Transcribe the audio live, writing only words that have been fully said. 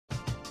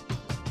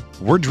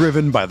We're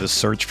driven by the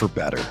search for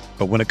better.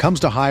 But when it comes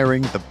to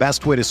hiring, the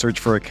best way to search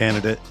for a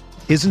candidate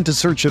isn't to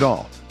search at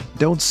all.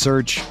 Don't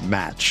search,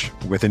 match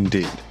with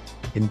Indeed.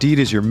 Indeed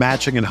is your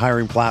matching and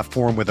hiring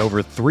platform with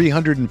over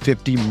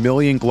 350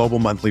 million global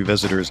monthly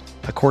visitors,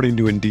 according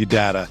to Indeed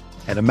data,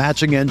 and a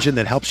matching engine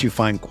that helps you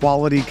find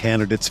quality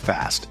candidates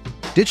fast.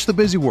 Ditch the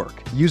busy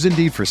work. Use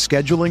Indeed for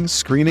scheduling,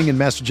 screening, and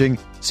messaging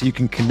so you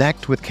can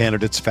connect with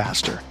candidates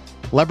faster.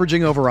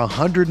 Leveraging over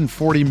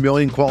 140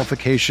 million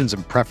qualifications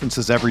and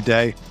preferences every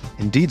day,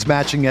 Indeed's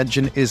matching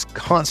engine is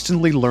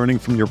constantly learning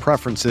from your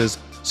preferences,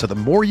 so the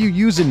more you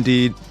use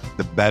Indeed,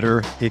 the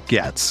better it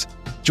gets.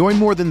 Join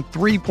more than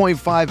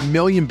 3.5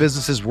 million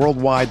businesses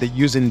worldwide that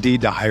use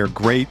Indeed to hire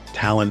great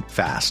talent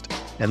fast.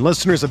 And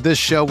listeners of this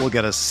show will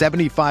get a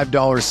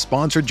 $75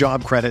 sponsored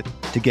job credit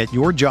to get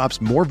your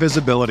jobs more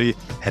visibility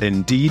at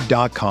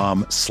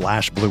Indeed.com/Blue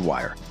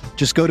Wire.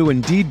 Just go to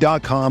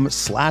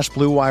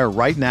Indeed.com/Blue Wire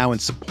right now and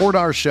support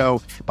our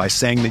show by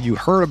saying that you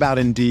heard about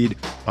Indeed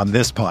on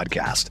this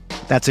podcast.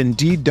 That's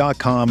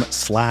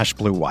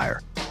Indeed.com/Blue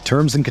Wire.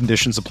 Terms and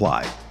conditions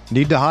apply.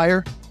 Need to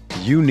hire?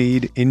 You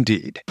need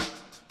Indeed.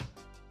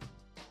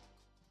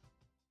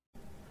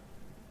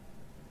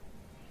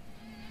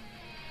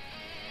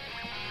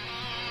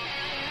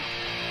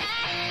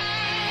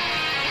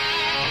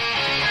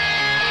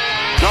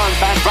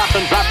 Van Brappen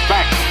drops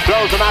back,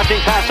 throws a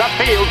mounting pass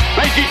upfield.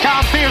 Lazy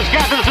Tom Fields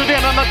gathers it in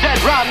on a dead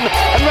run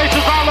and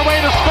races all the way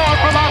to score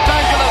for Los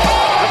Angeles.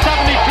 A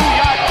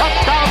 72-yard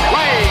touchdown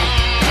play.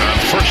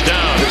 First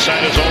down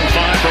inside his own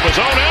 5 from his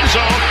own end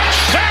zone.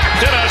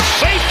 Sacked and a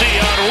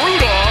safety on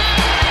Rudolph.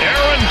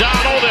 Aaron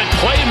Donald and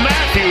Clay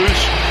Matthews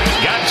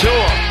got to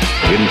him.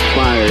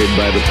 Inspired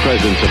by the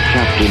presence of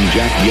Captain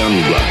Jack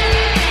Youngblood,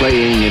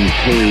 playing in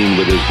pain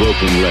with his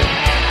broken leg.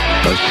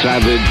 A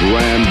savage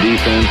Ram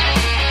defense.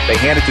 They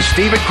hand it to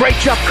Steven. Great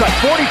jump cut.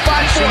 45.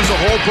 Sees a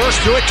hole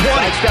burst through it. 20.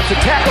 Steps a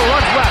tackle.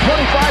 Runs left.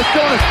 25.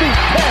 Still on his feet.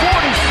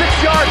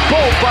 46-yard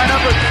goal by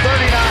number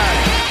 39.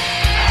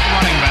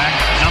 Running back,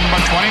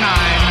 number 29,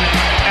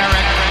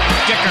 Eric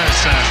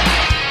Dickerson.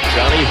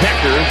 Johnny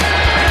Hecker,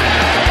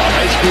 a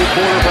high school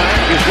quarterback,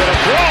 is going to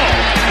throw.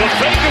 The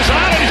fake is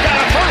on, and he's got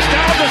a first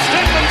down to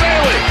Stephen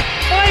Bailey.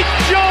 Mike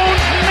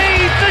Jones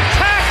made the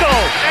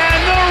tackle, and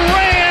the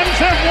Rams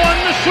have won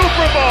the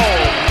Super Bowl.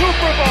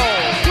 Super Bowl.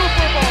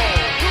 Super Bowl.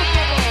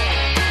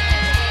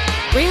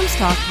 Rams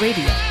Talk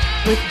Radio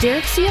with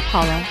Derek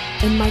Ciapala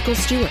and Michael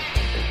Stewart.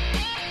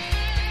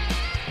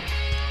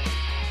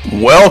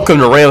 Welcome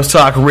to Rams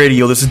Talk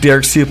Radio. This is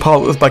Derek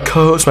Ciapala with my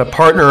co-host, my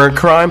partner in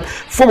crime,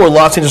 former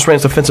Los Angeles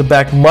Rams defensive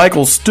back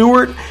Michael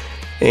Stewart,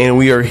 and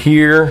we are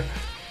here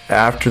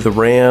after the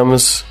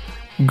Rams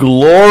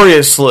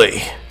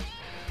gloriously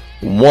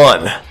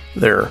won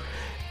their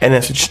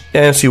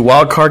NFC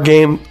wildcard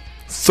game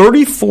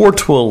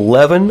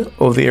 34-11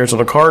 over the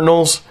Arizona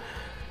Cardinals.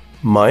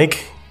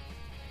 Mike,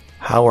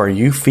 how are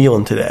you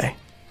feeling today?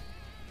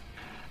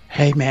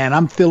 Hey, man,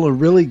 I'm feeling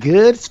really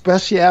good,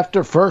 especially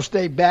after first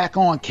day back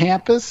on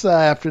campus,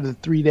 after the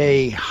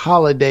 3-day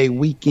holiday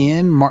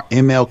weekend,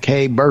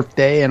 MLK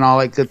birthday and all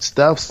that good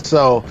stuff.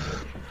 So,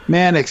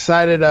 man,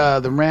 excited.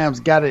 The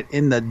Rams got it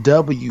in the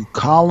W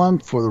column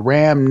for the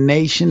Ram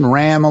Nation,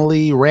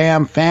 Ramily,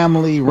 Ram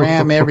family,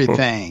 Ram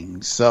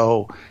everything.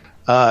 So,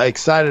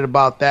 excited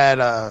about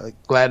that.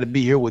 Glad to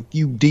be here with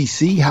you,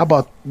 DC. How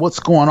about what's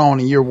going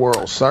on in your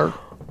world, sir?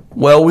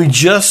 Well, we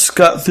just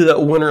got through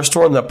that winter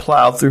storm that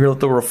plowed through here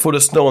with over a foot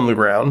of snow on the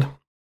ground.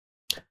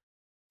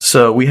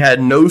 So we had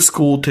no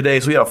school today.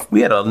 So we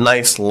had a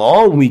nice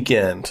long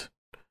weekend.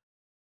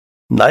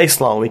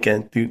 Nice long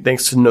weekend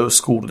thanks to no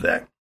school today.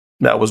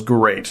 That was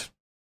great.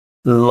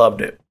 Loved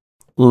it.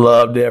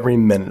 Loved every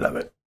minute of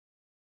it.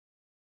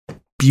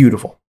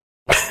 Beautiful.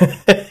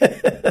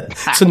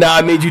 So now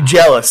I made you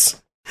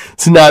jealous.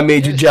 Yes,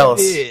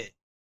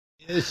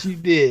 you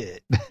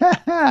did.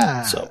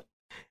 So,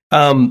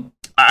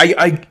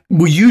 I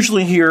will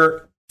usually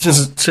hear,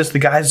 since the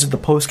guys did the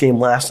post game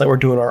last night, we're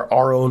doing our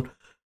own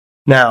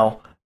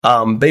now.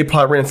 They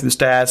probably ran through the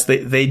stats.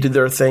 They did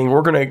their thing.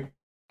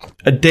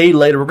 A day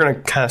later, we're going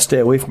to kind of stay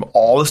away from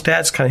all the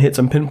stats, kind of hit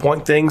some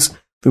pinpoint things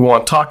we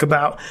want to talk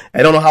about.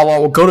 I don't know how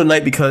long we'll go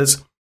tonight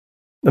because,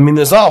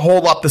 there's not a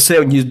whole lot to say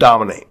when you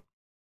dominate.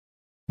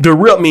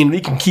 We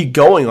can keep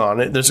going on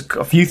it. There's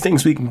a few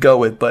things we can go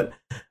with, but,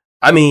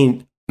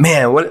 man,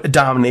 what a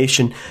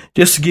domination.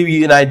 Just to give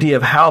you an idea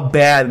of how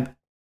bad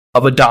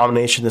of a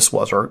domination this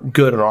was, or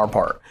good on our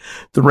part.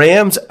 The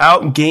Rams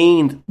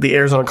outgained the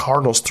Arizona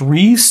Cardinals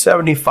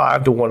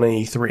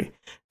 375-183.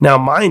 Now,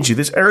 mind you,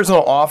 this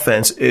Arizona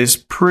offense is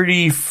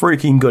pretty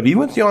freaking good, even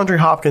with DeAndre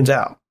Hopkins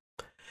out.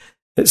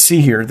 Let's see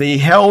here. They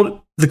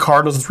held the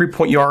Cardinals to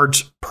 3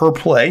 yards per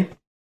play.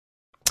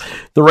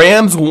 The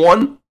Rams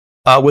won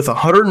with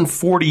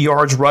 140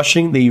 yards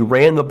rushing. They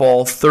ran the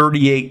ball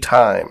 38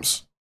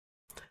 times.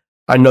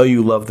 I know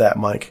you love that,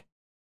 Mike.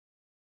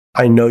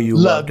 I know you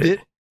loved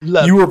it.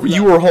 You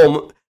were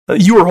home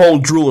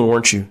drooling,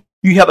 weren't you?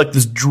 You had like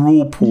this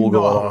drool pool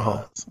going on.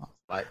 Huh?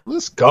 Like,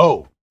 let's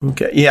go.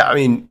 Okay, yeah.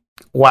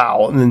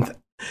 Wow. And then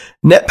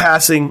net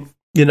passing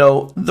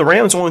the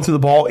Rams only threw the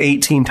ball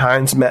 18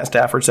 times, Matt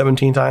Stafford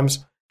 17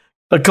 times.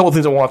 A couple of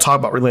things I want to talk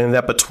about relating to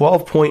that, but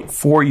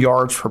 12.4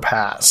 yards per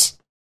pass.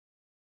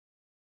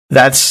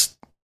 That's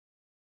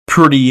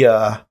pretty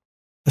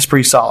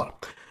solid.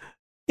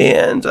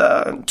 And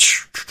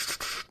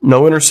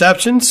no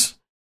interceptions.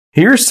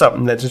 Here's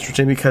something that's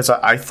interesting because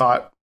I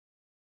thought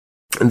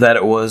that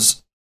it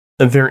was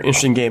a very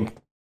interesting game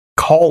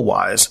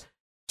call-wise.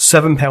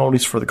 7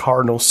 penalties for the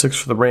Cardinals, 6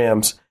 for the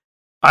Rams.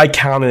 I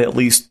counted at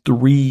least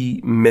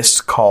 3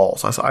 missed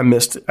calls.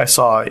 I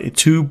saw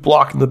 2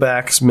 block in the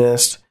backs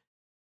missed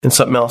and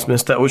something else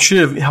missed that should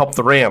have helped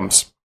the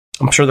Rams.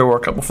 I'm sure there were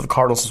a couple for the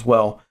Cardinals as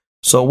well.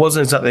 So it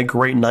wasn't exactly a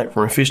great night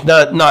for officials.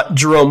 Not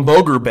Jerome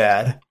Boger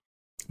bad,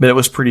 but it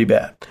was pretty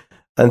bad.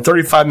 And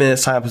 35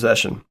 minutes time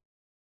possession.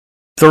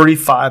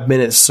 35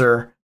 minutes,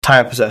 sir,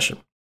 time possession.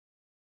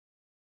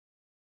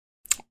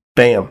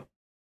 Bam.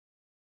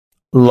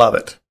 Love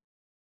it.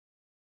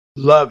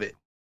 Love it.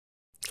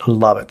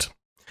 Love it.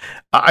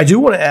 I do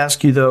want to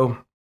ask you, though,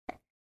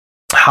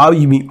 how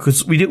you meet,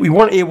 because we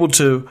weren't able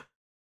to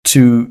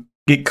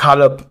get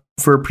caught up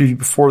for a preview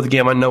before the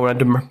game. I know when I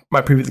did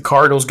my preview of the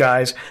Cardinals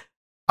guys,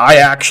 I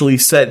actually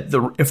said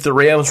if the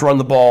Rams run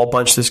the ball a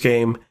bunch this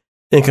game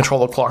and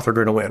control the clock, they're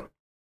going to win.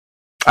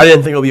 I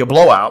didn't think it would be a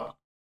blowout,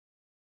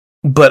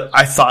 but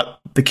I thought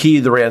the key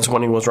to the Rams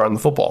winning was running the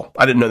football.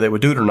 I didn't know they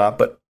would do it or not,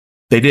 but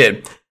they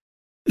did.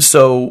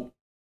 So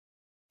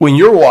when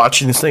you're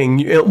watching this thing,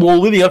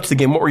 leading up to the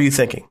game, what were you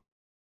thinking?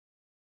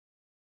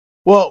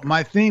 Well,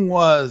 my thing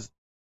was,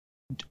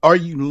 are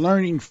you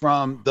learning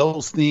from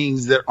those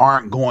things that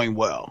aren't going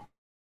well?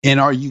 And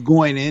are you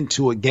going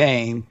into a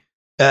game,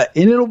 and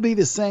it'll be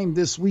the same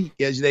this week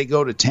as they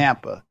go to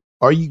Tampa.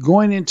 Are you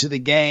going into the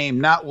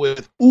game not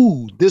with,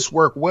 ooh, this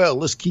worked well,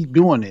 let's keep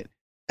doing it,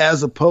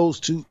 as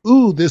opposed to,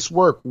 ooh, this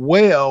worked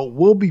well,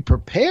 we'll be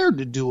prepared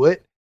to do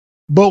it,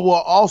 but we'll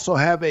also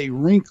have a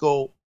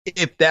wrinkle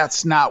if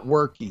that's not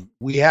working.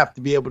 We have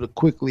to be able to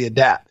quickly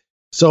adapt.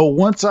 So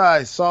once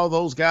I saw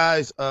those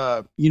guys,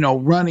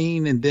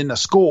 running and then a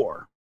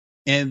score,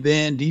 and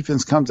then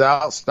defense comes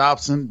out,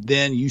 stops them,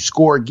 then you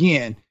score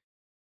again.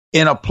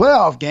 In a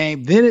playoff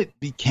game, then it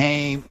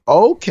became,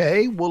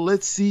 okay, well,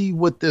 let's see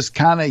what this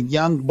kind of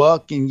young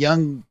buck and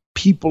young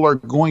people are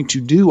going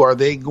to do. Are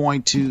they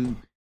going to,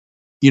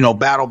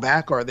 battle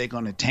back, or are they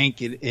going to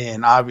tank it?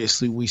 And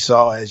obviously we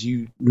saw, as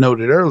you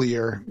noted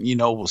earlier,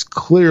 was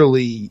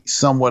clearly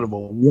somewhat of a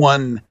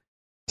one-sided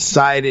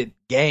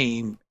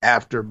game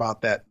after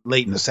about that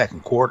late in the second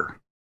quarter.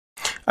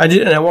 I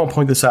did, and I want to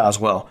point this out as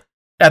well.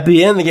 At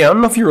the end of the game, I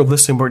don't know if you were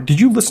listening, but did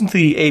you listen to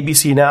the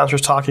ABC announcers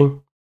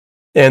talking?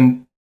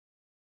 And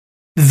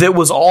that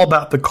was all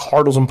about the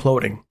Cardinals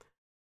imploding.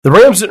 The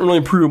Rams didn't really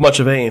prove much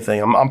of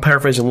anything. I'm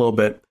paraphrasing a little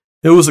bit.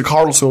 It was the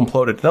Cardinals who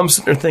imploded. And I'm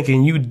sitting there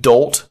thinking, you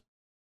dolt.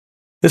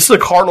 This is a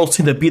Cardinals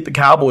team that beat the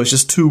Cowboys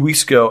just 2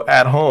 weeks ago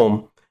at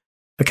home.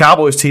 The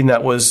Cowboys team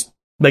that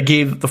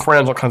gave the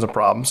Rams all kinds of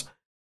problems.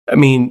 I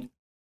mean,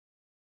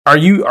 are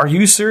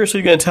you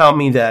seriously going to tell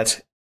me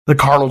that the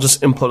Cardinals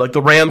just imploded? Like,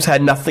 the Rams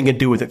had nothing to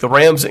do with it. The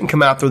Rams didn't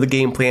come out through the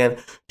game plan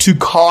to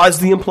cause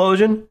the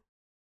implosion.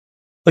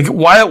 Like,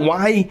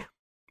 why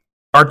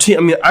our team?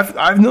 I mean,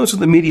 I've noticed with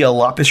the media a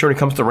lot this year when it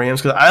comes to the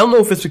Rams, because I don't know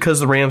if it's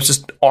because the Rams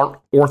just aren't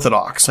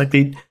orthodox. Like,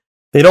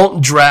 they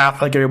don't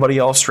draft like everybody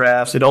else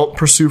drafts. They don't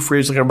pursue free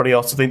agents like everybody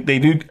else. They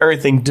do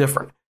everything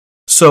different.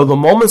 So the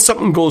moment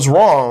something goes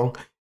wrong,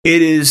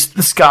 it is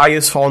the sky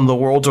is falling, the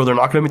world's over. They're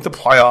not going to make the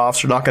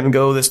playoffs. They're not going to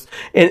go this.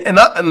 And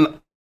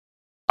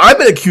I've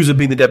been accused of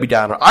being the Debbie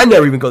Downer. I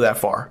never even go that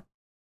far.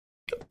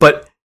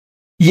 But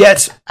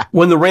yet,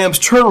 when the Rams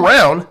turn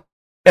around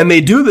and they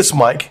do this,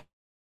 Mike,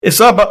 it's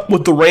not about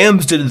what the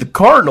Rams did to the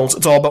Cardinals.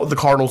 It's all about what the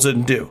Cardinals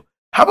didn't do.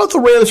 How about the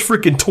Rams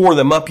freaking tore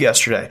them up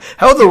yesterday?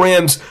 How about the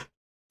Rams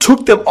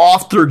took them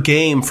off their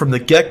game from the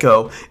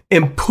get-go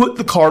and put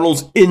the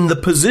Cardinals in the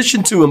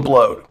position to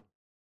implode?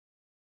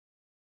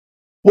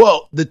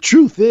 Well, the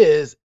truth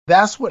is,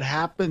 that's what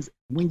happens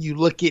when you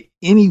look at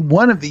any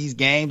one of these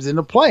games in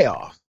the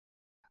playoffs.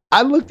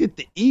 I looked at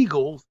the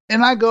Eagles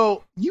and I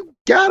go, you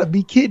gotta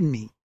be kidding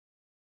me.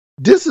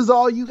 This is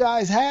all you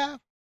guys have?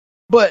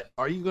 But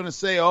are you going to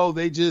say,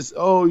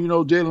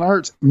 Jalen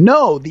Hurts?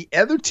 No, the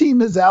other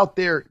team is out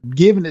there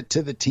giving it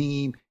to the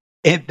team,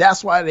 and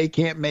that's why they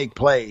can't make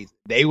plays.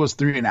 They was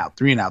 3 and out.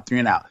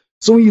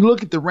 So when you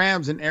look at the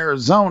Rams in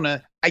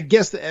Arizona, I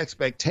guess the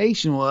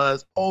expectation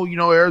was,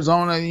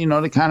 Arizona,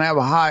 they kind of have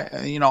a high,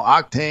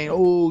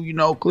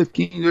 octane. Cliff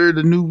Kingsbury,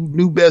 the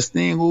new best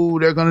thing.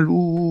 They're going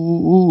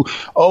to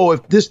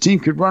if this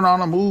team could run on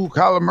them,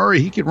 Kyler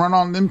Murray, he could run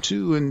on them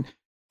too.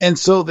 And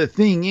so the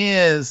thing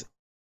is,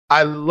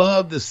 I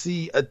love to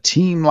see a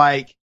team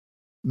like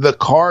the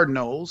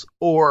Cardinals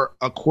or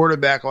a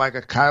quarterback like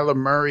a Kyler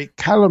Murray.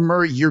 Kyler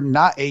Murray, you're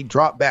not a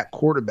drop back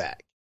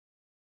quarterback.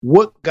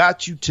 What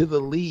got you to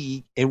the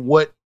league and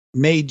what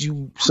made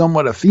you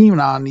somewhat a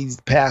phenom these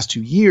past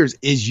 2 years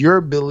is your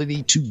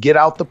ability to get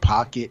out the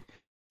pocket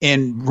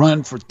and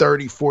run for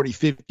 30, 40,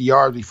 50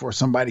 yards before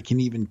somebody can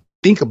even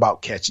think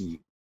about catching you.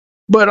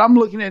 But I'm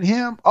looking at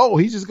him. Oh,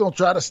 he's just going to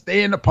try to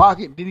stay in the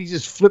pocket. Then he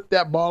just flipped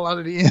that ball out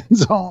of the end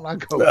zone. I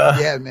go,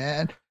 yeah,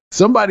 man.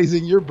 Somebody's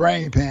in your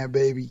brain pan,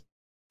 baby.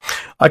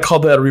 I call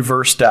that a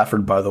reverse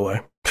Stafford, by the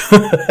way.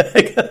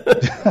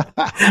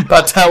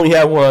 About time we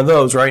had one of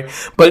those, right?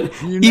 But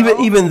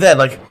even then,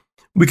 like,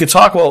 we could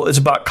talk, well, it's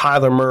about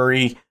Kyler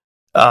Murray.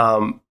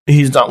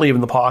 He's not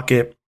leaving the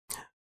pocket.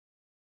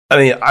 I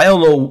mean, I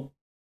don't know.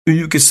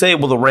 You could say,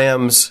 well, the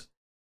Rams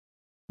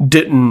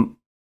didn't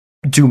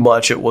do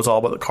much. It was all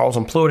about the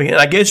Cardinals imploding. And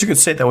I guess you could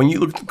say that when you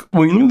look at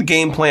the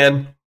game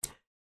plan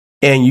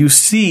and you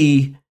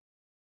see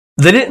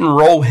they didn't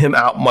roll him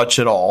out much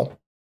at all.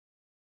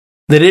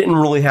 They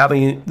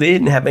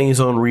didn't have any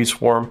zone reads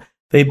for him.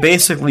 They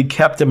basically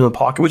kept him in the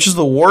pocket, which is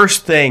the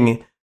worst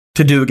thing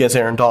to do against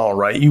Aaron Donald,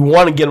 right? You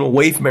want to get him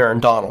away from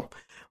Aaron Donald.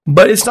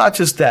 But it's not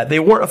just that. They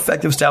weren't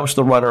effective establishing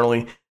the run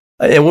early.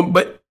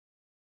 But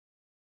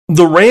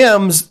the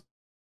Rams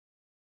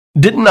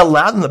didn't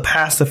allow them to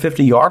pass the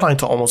 50-yard line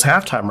until almost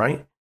halftime,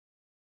 right?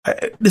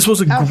 This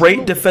was a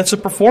great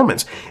defensive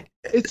performance.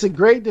 It's a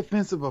great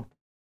defensive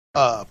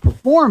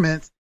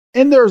performance,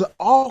 and there's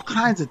all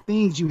kinds of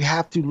things you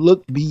have to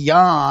look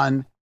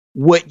beyond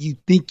what you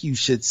think you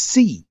should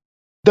see.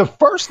 The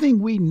first thing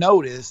we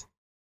noticed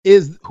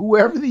is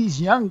whoever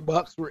these young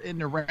bucks were in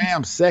the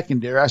Rams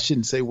secondary, I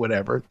shouldn't say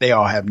whatever, they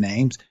all have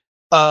names,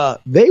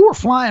 they were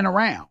flying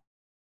around.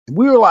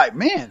 We were like,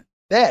 man,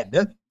 that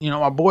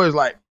my boy was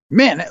like,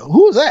 man,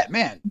 who's that,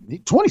 man?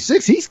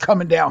 26, he's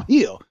coming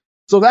downhill.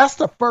 So that's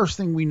the first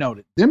thing we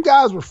noted. Them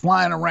guys were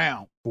flying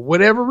around for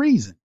whatever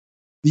reason.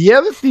 The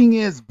other thing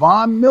is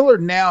Von Miller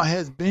now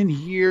has been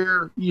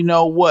here,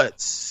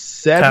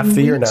 7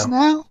 weeks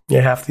now?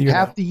 Yeah, half the year.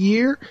 Half the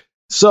year.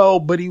 So,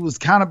 but he was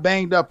kind of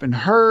banged up and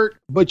hurt,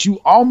 but you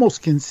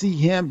almost can see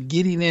him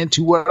getting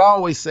into what I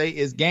always say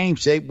is game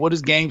shape. What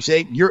is game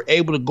shape? You're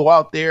able to go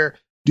out there,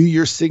 do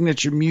your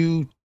signature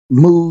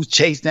moves,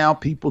 chase down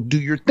people, do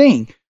your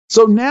thing.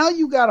 So now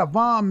you got a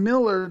Von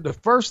Miller. The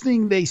first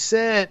thing they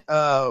said,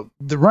 the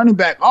running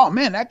back, oh,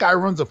 man, that guy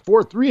runs a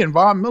 4.3, and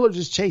Von Miller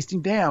just chased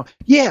him down.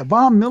 Yeah,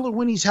 Von Miller,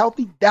 when he's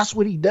healthy, that's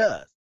what he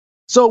does.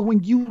 So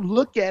when you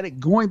look at it,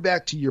 going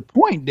back to your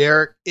point,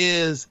 Derek,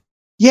 is,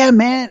 yeah,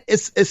 man,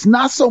 it's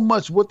not so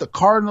much what the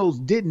Cardinals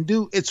didn't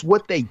do, it's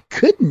what they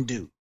couldn't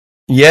do.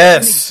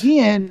 Yes. And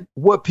again,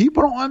 what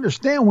people don't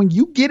understand, when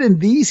you get in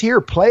these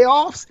here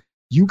playoffs,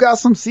 you got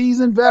some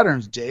seasoned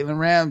veterans, Jalen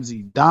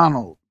Ramsey,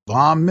 Donald,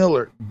 Von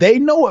Miller. They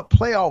know what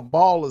playoff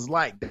ball is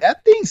like.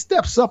 That thing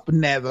steps up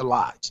another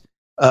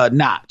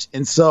notch.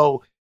 And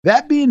so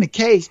that being the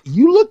case,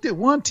 you looked at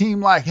one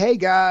team like, hey,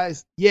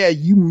 guys, yeah,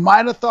 you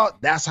might have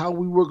thought that's how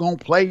we were going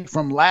to play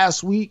from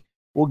last week.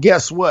 Well,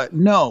 guess what?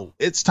 No,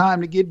 it's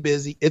time to get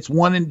busy. It's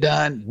one and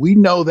done. We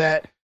know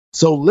that.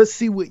 So let's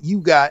see what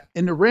you got.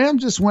 And the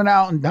Rams just went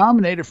out and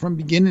dominated from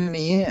beginning to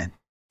end.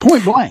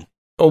 Point blank.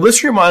 Oh,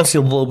 this reminds me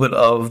a little bit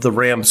of the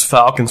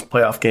Rams-Falcons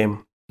playoff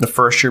game. The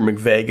first year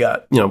McVay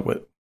took them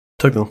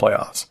to the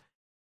playoffs.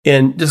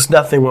 And just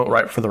nothing went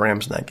right for the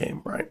Rams in that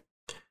game, right?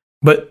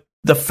 But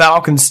the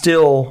Falcons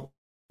still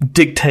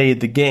dictated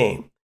the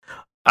game.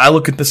 I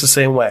look at this the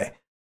same way.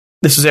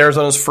 This is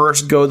Arizona's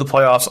first go to the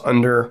playoffs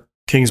under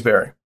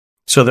Kingsbury.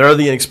 So they're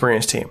the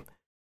inexperienced team.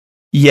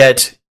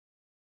 Yet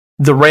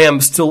the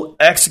Rams still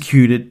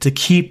executed to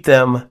keep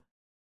them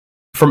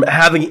from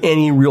having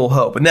any real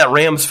hope. In that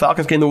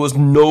Rams-Falcons game, there was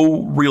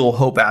no real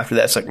hope after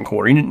that second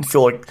quarter. You didn't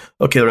feel like,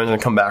 okay, they're going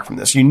to come back from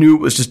this. You knew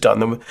it was just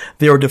done.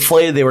 They were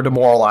deflated. They were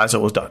demoralized. It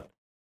was done.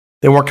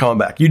 They weren't coming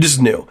back. You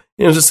just knew.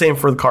 It was the same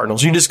for the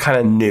Cardinals. You just kind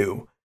of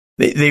knew.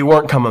 They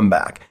weren't coming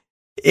back.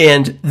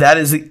 And that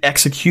is the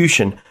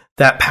execution.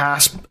 That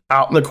pass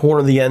out in the corner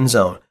of the end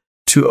zone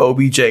to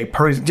OBJ.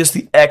 Perfect. Just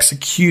the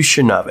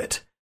execution of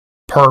it.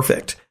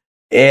 Perfect.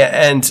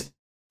 And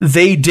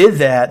they did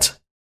that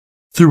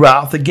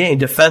throughout the game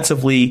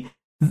defensively.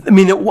 I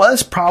mean, it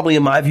was probably,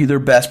 in my view, their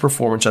best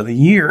performance of the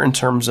year in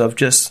terms of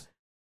just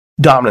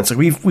dominance.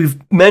 Like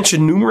we've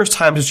mentioned numerous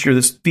times this year,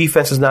 this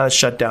defense is not a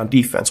shutdown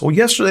defense. Well,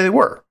 yesterday they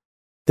were.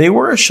 They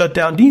were a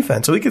shutdown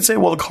defense. So we could say,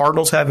 well, the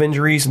Cardinals have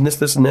injuries and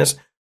this, and this.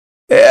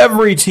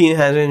 Every team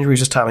has injuries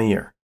this time of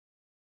year.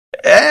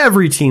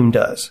 Every team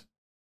does.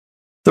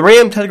 The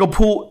Rams had to go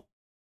pull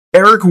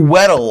Eric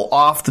Weddle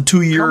off the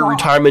 2-year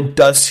retirement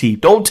dust heap.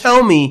 Don't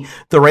tell me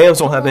the Rams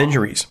don't have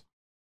injuries.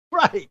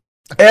 Right.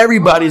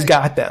 Everybody's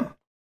got them.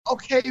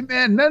 Okay,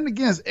 man, nothing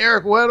against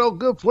Eric Weddle,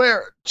 good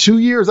player. 2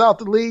 years out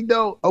the league,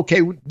 though.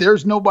 Okay,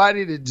 there's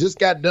nobody that just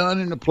got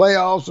done in the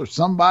playoffs or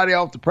somebody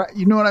off the practice.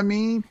 You know what I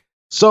mean?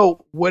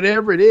 So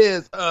whatever it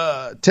is,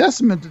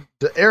 testament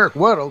to Eric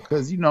Weddle,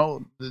 because,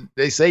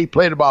 they say he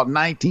played about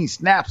 19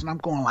 snaps, and I'm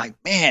going like,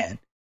 man,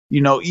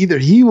 either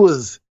he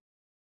was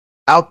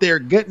out there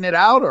getting it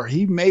out, or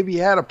he maybe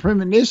had a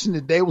premonition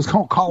that they was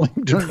going to call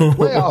him during the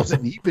playoffs,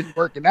 and he's been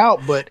working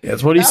out. But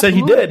that's what he said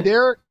he did.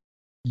 Derek,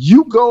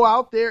 you go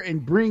out there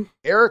and bring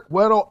Eric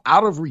Weddle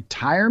out of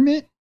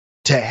retirement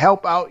to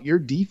help out your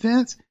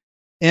defense.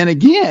 And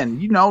again,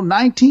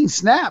 19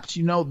 snaps,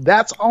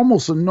 that's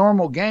almost a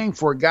normal game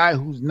for a guy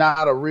who's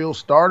not a real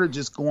starter,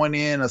 just going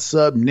in a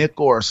sub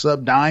nickel or a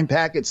sub dime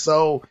package.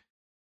 So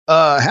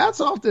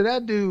hats off to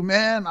that dude,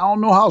 man. I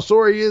don't know how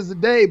sore he is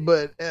today,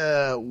 but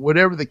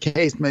whatever the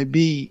case may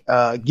be,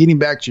 getting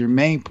back to your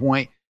main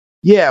point,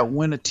 yeah,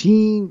 when a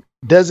team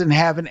doesn't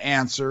have an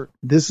answer,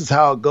 this is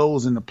how it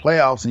goes in the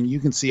playoffs. And you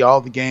can see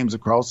all the games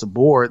across the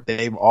board.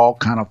 They've all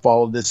kind of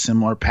followed this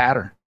similar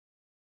pattern.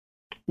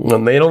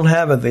 When they don't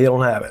have it, they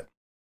don't have it.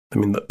 I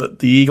mean, the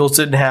Eagles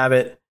didn't have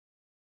it.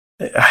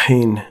 I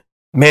mean,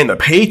 man, the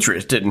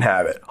Patriots didn't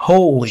have it.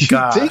 Holy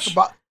gosh.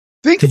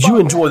 Did you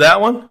enjoy that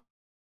one?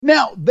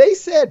 Now, they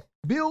said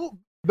Bill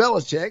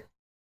Belichick,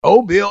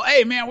 Bill,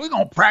 hey, man, we're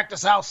going to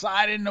practice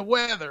outside in the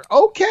weather.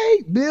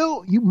 Okay,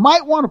 Bill, you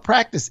might want to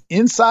practice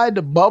inside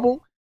the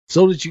bubble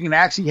so that you can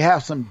actually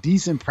have some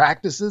decent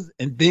practices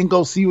and then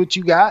go see what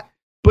you got.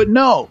 But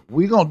no,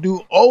 we're going to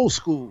do old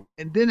school.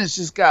 And then it's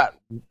just got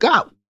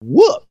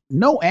whooped.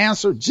 No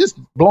answer, just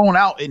blown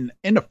out in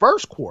the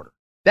first quarter.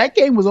 That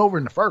game was over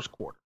in the first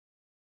quarter.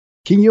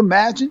 Can you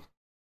imagine?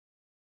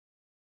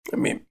 I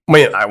mean,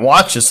 I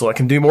watched it, so I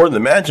can do more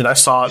than imagine. I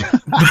saw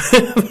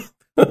it.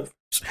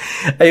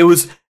 It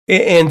was,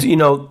 and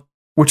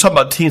we're talking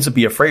about teams to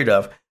be afraid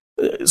of.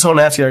 Someone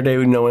asked the other day,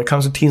 when it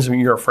comes to teams that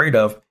you're afraid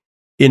of,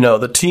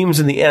 the teams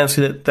in the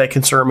NFC that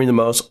concern me the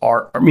most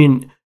are,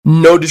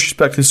 no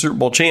disrespect to the Super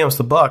Bowl champs,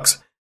 the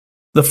Bucs,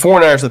 the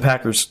 49ers, the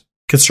Packers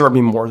concern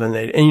me more than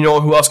they. And you know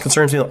who else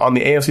concerns me on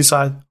the AFC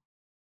side?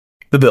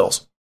 The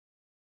Bills.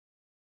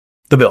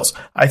 The Bills.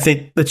 I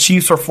think the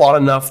Chiefs are flawed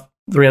enough.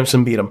 The Rams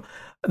can beat them.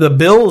 The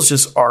Bills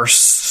just are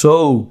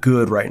so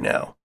good right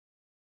now.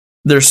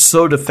 They're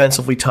so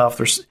defensively tough.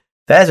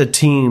 That is a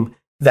team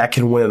that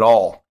can win it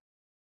all.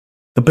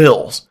 The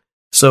Bills.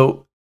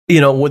 So,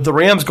 with the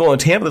Rams going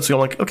to Tampa, I'm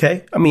like,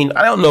 okay. I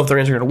don't know if the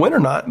Rams are going to win or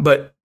not,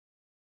 but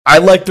I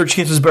like their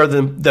chances better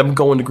than them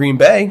going to Green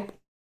Bay.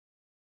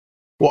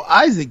 Well,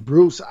 Isaac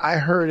Bruce, I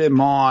heard him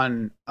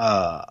on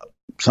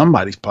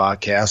somebody's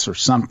podcast or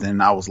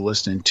something I was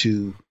listening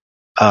to.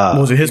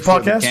 Was it his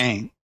podcast?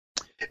 Game.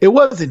 It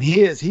wasn't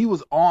his. He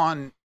was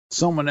on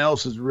someone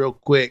else's real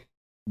quick.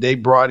 They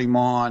brought him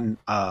on.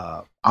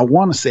 I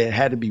want to say it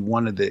had to be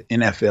one of the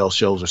NFL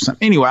shows or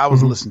something. Anyway, I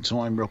was listening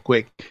to him real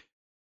quick.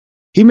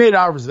 He made an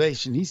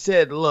observation. He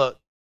said, look,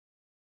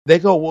 they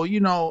go,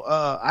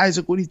 well,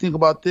 Isaac, what do you think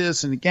about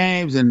this and the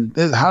games? And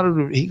this,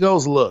 he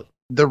goes, look,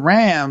 the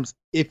Rams,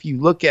 if you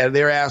look at it,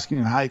 they're asking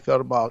him how he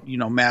felt about,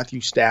 Matthew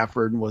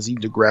Stafford and was he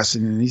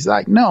digressing? And he's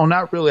like, no,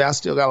 not really. I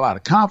still got a lot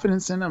of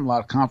confidence in him, a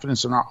lot of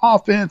confidence in our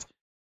offense.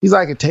 He's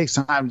like, it takes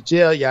time to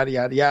gel, yada,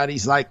 yada, yada.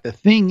 He's like, the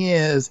thing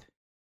is,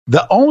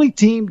 the only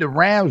team the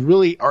Rams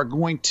really are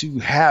going to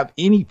have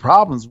any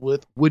problems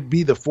with would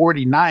be the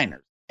 49ers.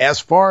 As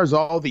far as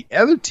all the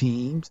other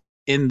teams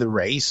in the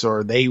race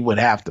or they would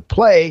have to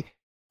play,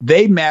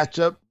 they match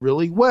up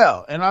really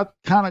well. And I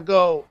kind of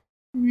go,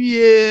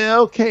 yeah,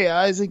 okay,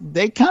 Isaac.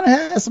 They kind of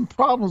had some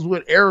problems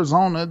with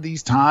Arizona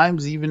these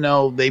times, even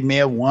though they may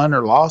have won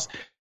or lost.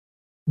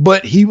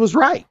 But he was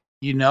right.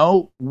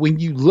 When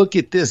you look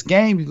at this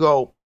game, you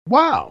go,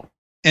 wow.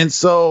 And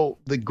so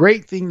the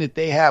great thing that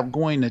they have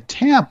going to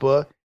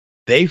Tampa,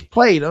 they've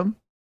played them,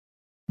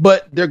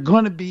 but they're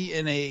going to be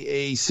in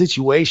a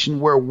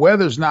situation where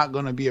weather's not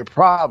going to be a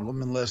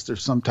problem unless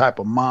there's some type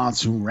of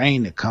monsoon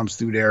rain that comes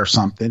through there or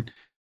something.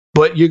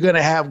 But you're going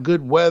to have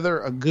good weather,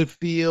 a good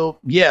field.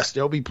 Yes,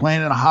 they'll be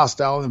playing in a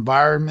hostile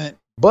environment.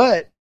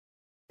 But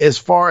as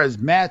far as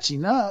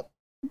matching up,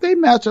 they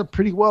match up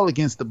pretty well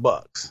against the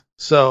Bucs.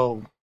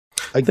 So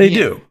again, they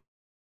do.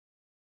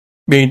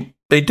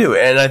 They do.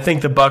 And I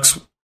think the Bucs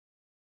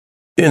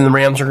and the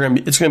Rams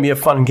it's going to be a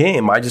fun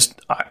game.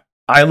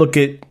 I look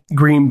at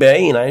Green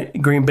Bay,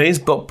 and Green Bay's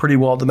built pretty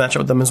well to match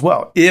up with them as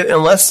well.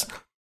 Unless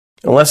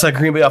that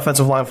Green Bay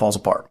offensive line falls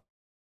apart.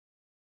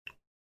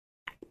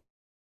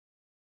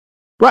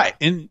 Right.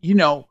 And,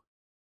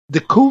 the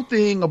cool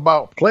thing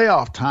about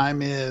playoff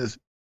time is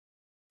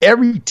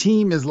every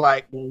team is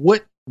like, well,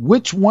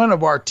 which one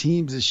of our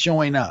teams is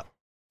showing up?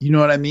 You know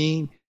what I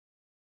mean?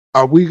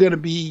 Are we going to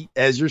be,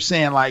 as you're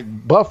saying, like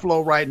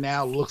Buffalo right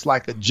now looks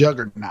like a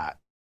juggernaut.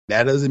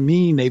 That doesn't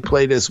mean they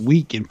play this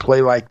week and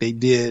play like they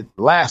did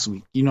last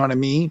week. You know what I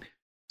mean?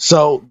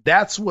 So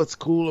that's what's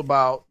cool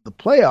about the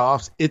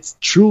playoffs. It's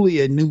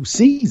truly a new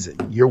season.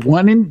 You're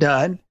one and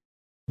done.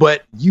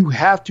 But you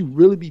have to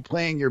really be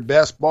playing your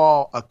best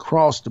ball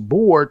across the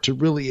board to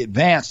really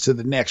advance to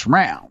the next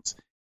rounds.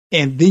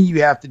 And then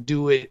you have to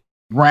do it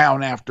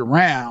round after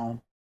round,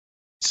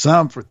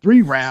 some for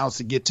 3 rounds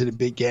to get to the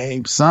big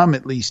game, some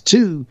at least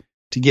 2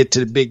 to get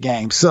to the big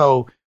game.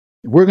 So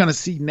we're going to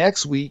see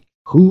next week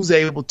who's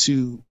able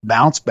to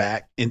bounce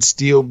back and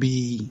still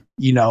be,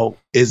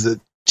 is a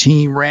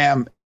team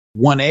Ram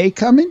 1A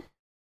coming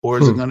or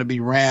is it going to be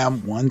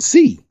Ram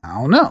 1C? I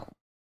don't know.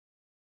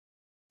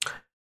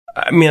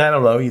 I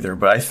don't know either,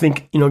 but I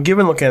think,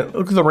 look at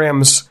the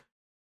Rams,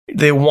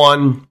 they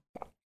won,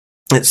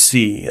 let's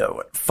see,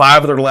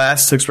 5 of their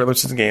last 6 regular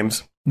season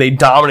games. They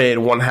dominated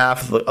one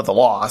half of the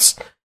loss.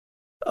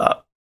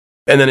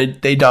 And And then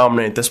they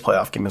dominated this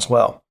playoff game as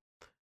well.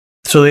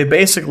 So they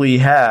basically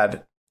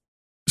had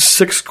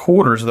 6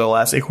 quarters of the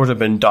last 8 quarters have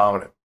been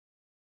dominant.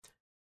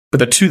 But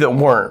the 2 that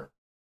weren't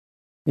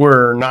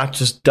were not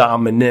just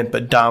dominant,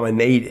 but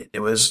dominated.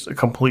 It was a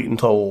complete and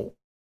total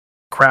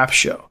crap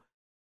show.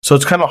 So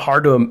it's kind of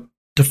hard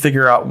to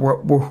figure out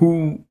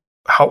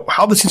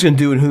how this team's going to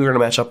do and who they're going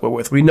to match up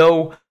with. We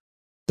know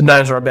the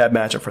Niners are a bad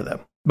matchup for them,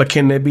 but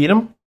can they beat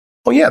them?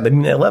 Oh yeah, they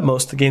led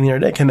most of the game the other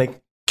day.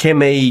 Can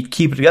they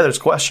keep it together? Is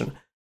a question.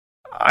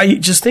 I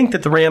just think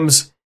that the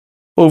Rams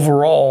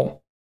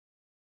overall,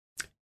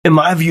 in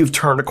my view, have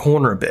turned a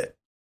corner a bit.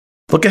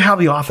 Look at how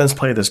the offense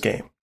played this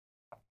game.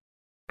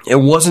 It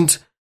wasn't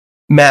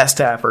Matt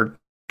Stafford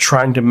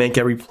trying to make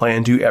every play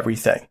and do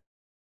everything.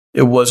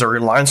 It was a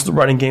reliance on the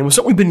running game. It was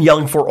something we've been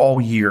yelling for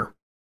all year.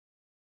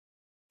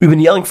 We've been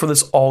yelling for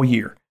this all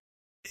year.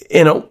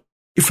 And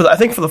I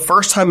think for the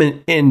first time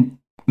in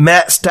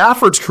Matt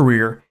Stafford's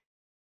career,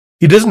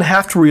 he doesn't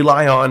have to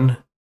rely on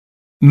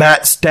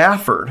Matt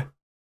Stafford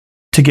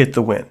to get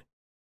the win.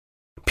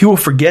 People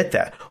forget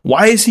that.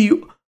 Why is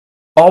he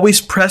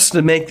always pressed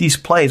to make these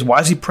plays?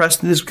 Why is he pressed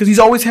to this? Because he's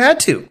always had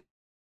to.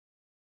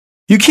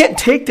 You can't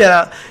take that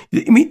out.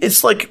 I mean,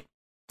 it's like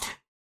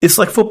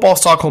football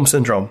Stockholm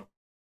syndrome.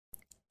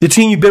 The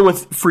team you've been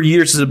with for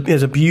years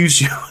has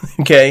abused you.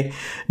 Okay,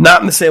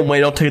 not in the same way.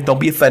 Don't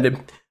be offended.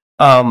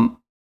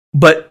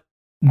 But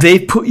they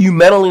put you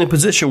mentally in a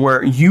position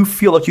where you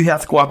feel like you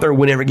have to go out there and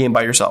win every game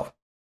by yourself.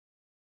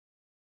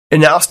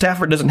 And now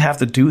Stafford doesn't have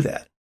to do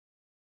that.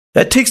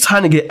 That takes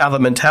time to get out of the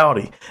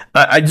mentality.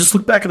 I just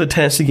look back at the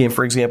Tennessee game,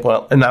 for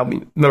example, and I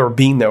remember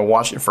being there,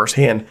 watching it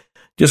firsthand,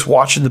 just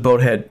watching the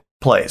Bonehead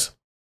plays.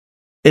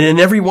 And in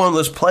every one of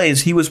those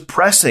plays, he was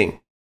pressing.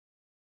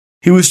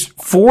 He was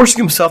forcing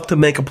himself to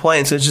make a play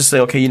instead of just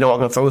saying, okay, you know what, I'm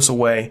going to throw this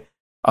away.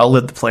 I'll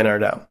let the play narrow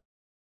down.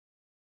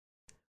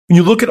 When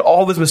you look at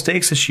all of his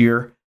mistakes this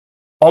year,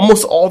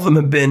 almost all of them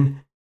have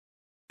been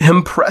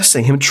him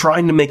pressing, him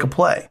trying to make a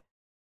play.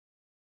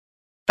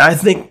 I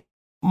think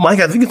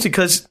it's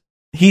because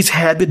he's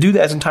had to do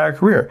that his entire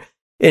career.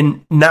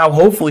 And now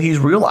hopefully he's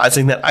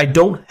realizing that I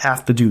don't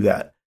have to do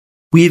that.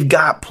 We've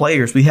got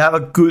players. We have a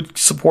good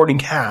supporting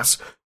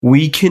cast.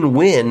 We can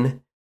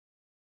win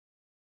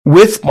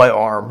with my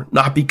arm,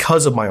 not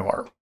because of my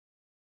arm.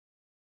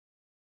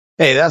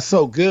 Hey, that's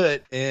so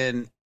good.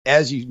 And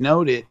as you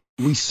noted,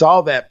 we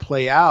saw that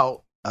play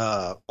out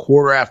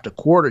quarter after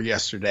quarter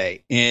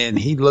yesterday, and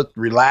he looked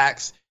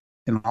relaxed.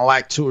 And I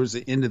like towards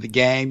the end of the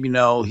game,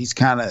 he's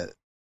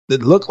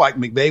it looked like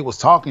McVay was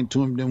talking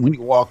to him. Then when he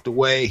walked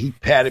away, he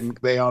patted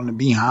McVay on the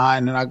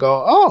behind, and I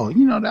go, oh,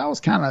 that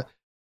was kind of,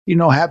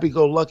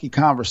 happy-go-lucky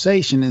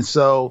conversation. And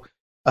so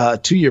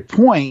to your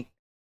point,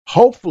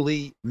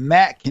 hopefully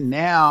Matt can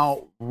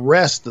now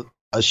rest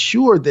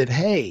assured that,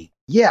 hey,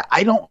 yeah,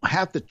 I don't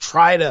have to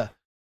try to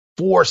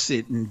force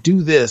it and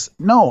do this.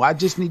 No, I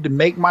just need to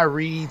make my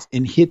reads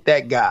and hit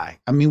that guy.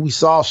 I mean, we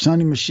saw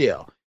Sonny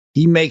Michel.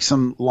 He makes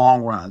some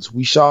long runs.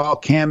 We saw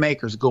Cam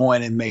Akers go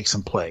in and make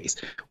some plays.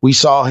 We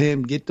saw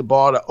him get the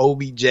ball to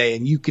OBJ,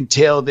 and you can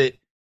tell that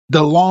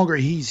the longer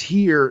he's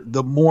here,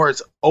 the more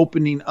it's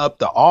opening up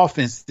the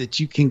offense that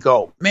you can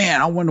go,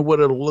 man, I wonder what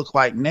it'll look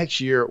like next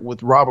year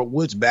with Robert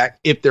Woods back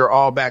if they're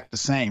all back the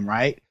same,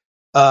 right?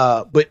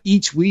 But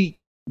each week,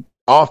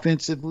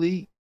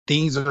 offensively,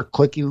 things are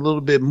clicking a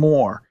little bit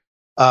more.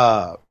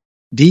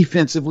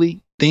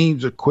 Defensively,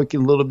 things are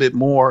clicking a little bit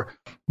more.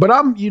 But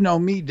I'm,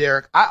 me,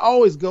 Derek, I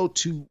always go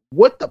to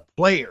what the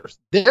players,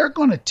 they're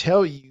going to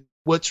tell you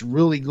what's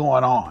really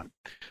going on.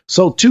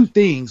 So 2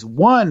 things.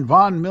 One,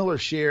 Von Miller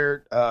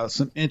shared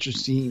some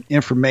interesting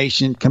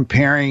information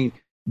comparing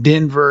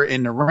Denver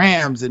and the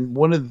Rams. And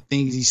one of the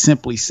things he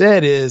simply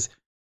said is,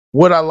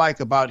 what I like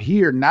about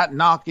here, not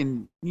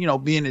knocking,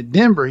 being in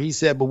Denver, he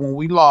said, but when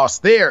we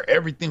lost there,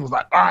 everything was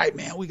like, all right,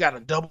 man, we got to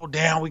double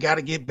down. We got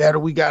to get better.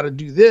 We got to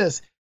do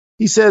this.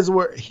 He says,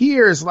 we're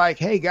here is like,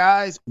 hey,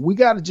 guys, we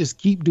got to just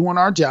keep doing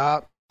our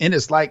job. And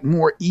it's like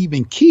more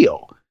even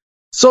keel.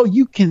 So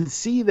you can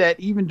see that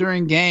even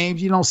during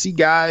games, you don't see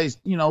guys,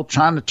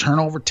 trying to turn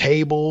over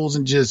tables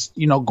and just,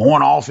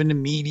 going off in the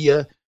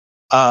media.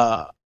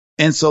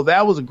 And so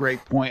that was a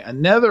great point.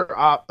 Another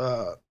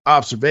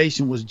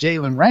observation was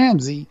Jalen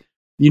Ramsey.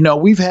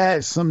 We've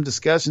had some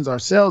discussions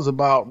ourselves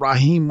about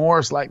Raheem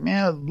Morris. Like,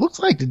 man, it looks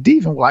like the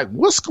defense, like,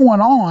 what's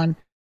going on?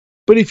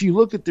 But if you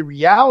look at the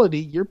reality,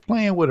 you're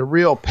playing with a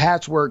real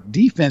patchwork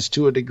defense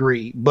to a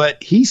degree.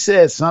 But he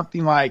said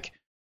something like,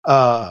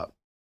 Raheem,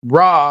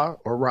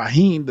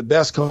 the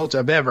best coach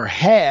I've ever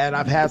had.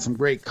 I've had some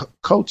great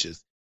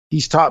coaches.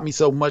 He's taught me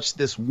so much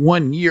this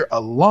 1 year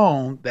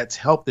alone that's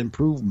helped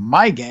improve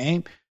my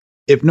game.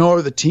 If no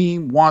other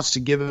team wants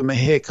to give him a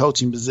head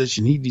coaching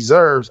position he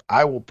deserves,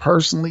 I will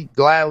personally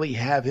gladly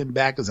have him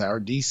back as our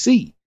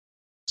DC.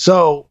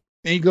 So,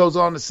 and he goes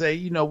on to say,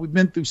 we've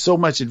been through so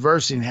much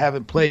adversity and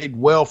haven't played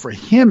well for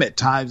him at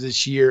times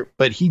this year,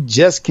 but he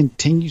just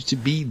continues to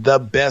be the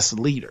best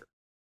leader.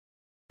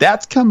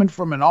 That's coming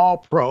from an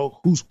all-pro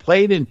who's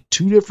played in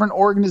 2 different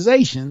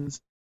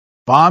organizations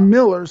Von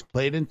Miller's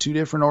played in 2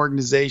 different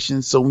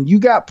organizations. So when you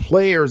got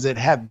players that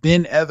have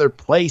been other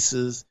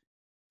places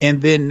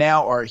and then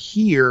now are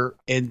here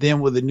and then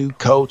with a new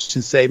coach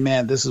and say,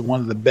 man, this is one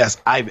of the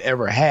best I've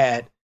ever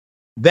had,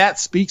 that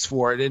speaks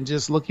for it. And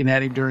just looking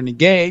at him during the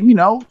game,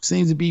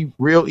 seems to be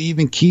real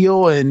even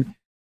keel. And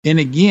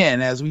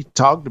again, as we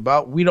talked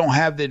about, we don't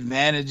have the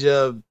advantage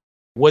of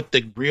what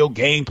the real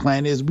game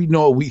plan is. We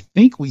know what we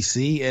think we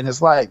see. And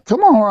it's like,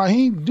 come on,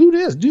 Raheem, do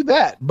this, do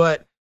that.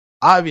 But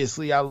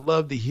obviously, I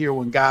love to hear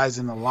when guys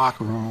in the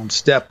locker room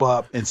step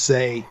up and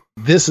say,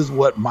 this is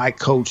what my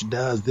coach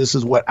does. This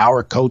is what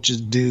our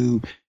coaches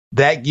do.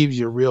 That gives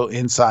you a real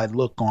inside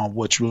look on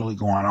what's really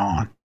going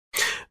on.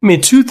 I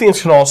mean, 2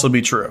 things can also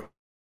be true.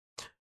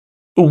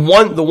 The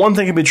one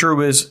thing can be true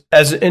is,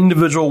 as an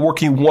individual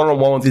working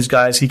one-on-one with these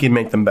guys, he can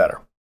make them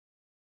better,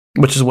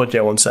 which is what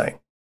Jalen's saying.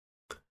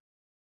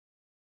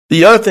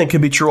 The other thing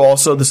could be true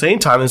also at the same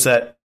time is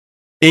that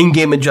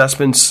in-game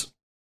adjustments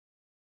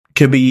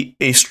could be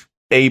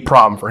a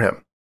problem for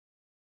him,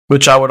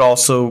 which I would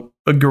also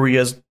agree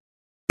has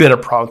been a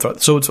problem.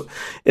 So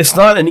it's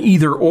not an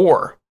either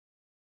or,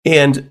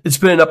 and it's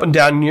been an up and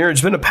down year.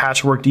 It's been a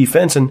patchwork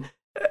defense, and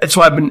that's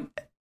why I've been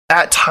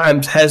at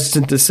times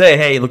hesitant to say,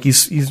 "Hey, look,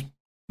 he's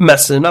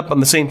messing it up." On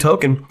the same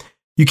token,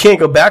 you can't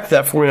go back to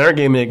that 49er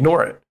game and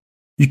ignore it.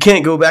 You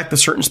can't go back to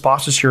certain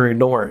spots this year and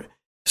ignore it.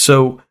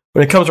 So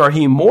when it comes to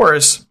Raheem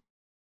Morris,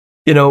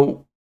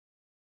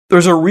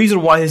 there's a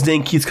reason why his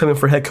name keeps coming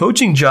for head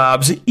coaching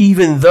jobs,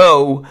 even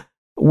though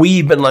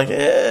we've been like,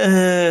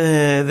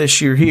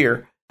 this year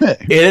here.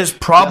 It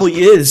probably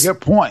is. Good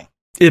point.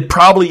 It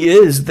probably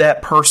is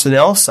that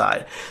personnel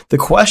side. The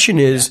question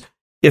is,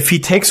 if he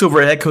takes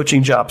over a head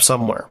coaching job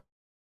somewhere,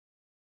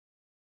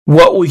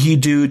 what will he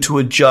do to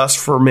adjust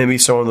for maybe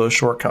some of those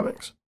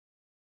shortcomings?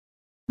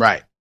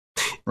 Right.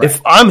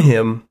 If I'm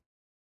him,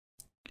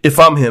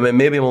 and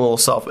maybe I'm a little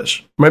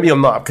selfish, maybe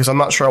I'm not, because I'm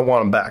not sure I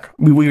want him back.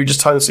 We were just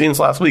talking to this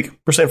last week.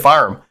 We're saying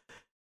fire him.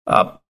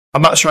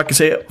 I'm not sure I can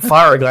say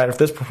fire a guy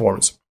after this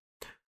performance.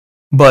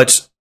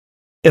 But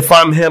if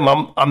I'm him,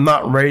 I'm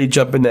not ready to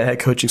jump in that head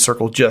coaching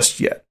circle just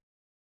yet.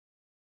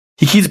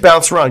 He keeps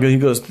bouncing around. He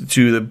goes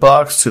to the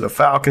Bucks, to the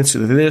Falcons, to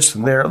this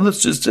and there.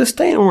 Let's just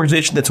stay in an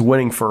organization that's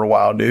winning for a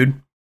while,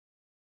 dude.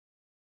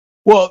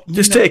 Well,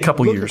 just take a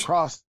couple years.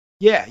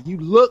 You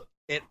look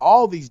at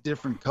all these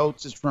different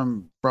coaches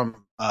from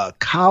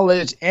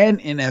college and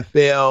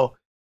NFL.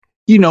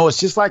 It's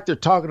just like they're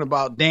talking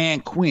about Dan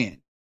Quinn.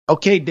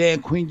 Okay,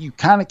 Dan Quinn, you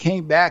kind of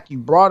came back. You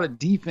brought a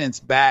defense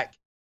back.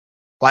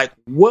 Like,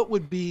 what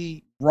would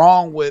be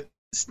wrong with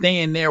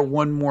staying there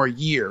one more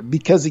year?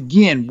 Because,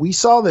 again, we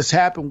saw this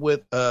happen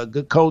with a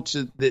good coach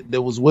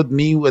that was with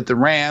me with the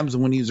Rams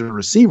when he was a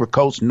receiver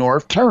coach,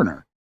 Norv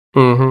Turner.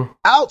 Mm-hmm.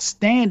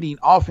 Outstanding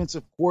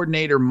offensive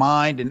coordinator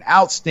mind and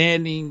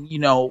outstanding,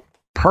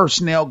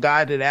 personnel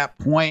guy to that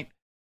point.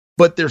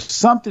 But there's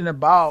something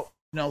about,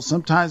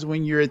 sometimes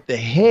when you're at the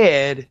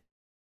head,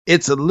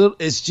 it's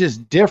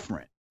just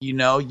different.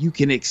 You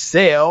can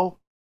excel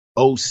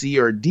OC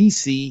or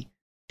DC,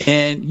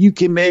 and you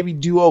can maybe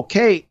do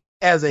okay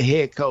as a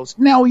head coach.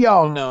 Now, we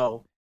all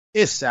know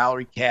it's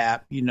salary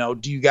cap. Do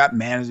you got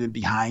management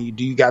behind you?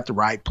 Do you got the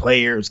right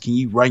players? Can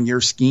you run your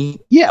scheme?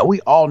 Yeah,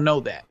 we all know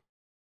that.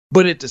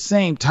 But at the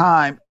same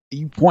time,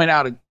 you point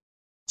out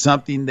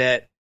something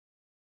that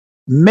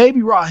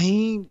maybe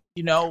Raheem,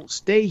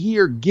 stay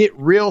here, get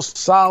real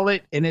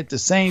solid. And at the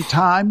same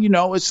time,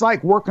 it's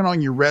like working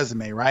on your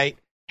resume, right?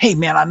 Hey,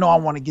 man, I know I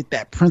want to get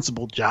that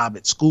principal job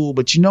at school,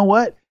 but you know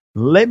what?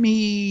 Let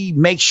me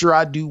make sure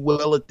I do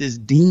well at this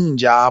dean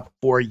job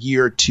for a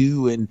year or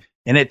two, and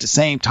at the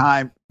same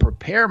time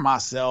prepare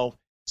myself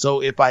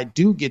so if I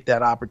do get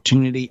that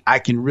opportunity, I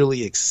can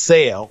really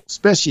excel,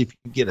 especially if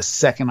you get a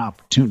second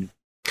opportunity.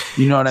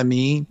 You know what I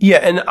mean? Yeah,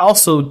 and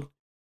also,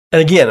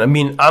 and again, I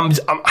mean, I'm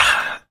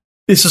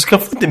this is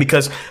conflicting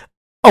because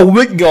a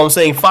week ago I'm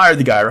saying fire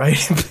the guy,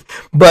 right?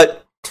 But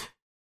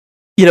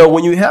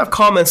when you have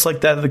comments like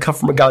that come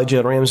from a guy like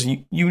Jalen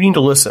Ramsey, you need to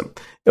listen.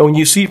 And when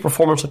you see a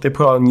performance like they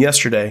put on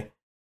yesterday,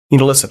 you need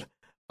to listen.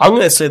 I'm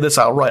going to say this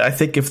outright. I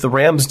think if the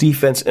Rams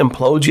defense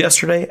implodes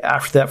yesterday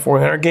after that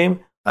 49er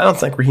game, I don't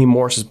think Raheem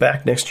Morris is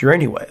back next year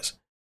anyways.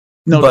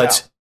 No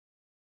doubt.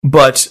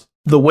 But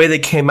the way they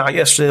came out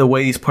yesterday, the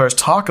way these players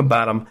talk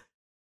about him,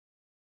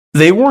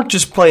 they weren't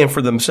just playing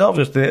for themselves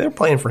yesterday, they were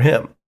playing for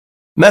him.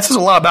 And that says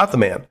a lot about the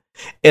man.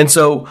 And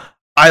so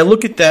I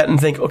look at that and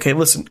think, okay,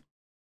 listen,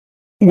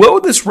 what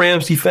would this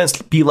Rams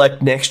defense be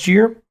like next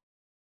year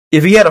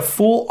if he had a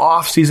full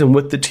offseason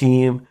with the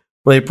team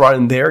when they brought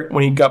in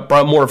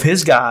brought more of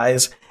his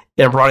guys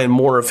and brought in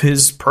more of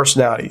his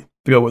personality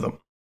to go with him?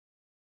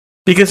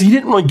 Because he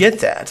didn't really get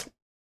that.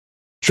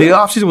 Sure. The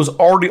offseason was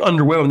already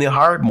underway when they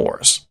hired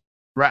Morris.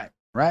 Right.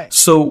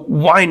 So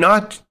why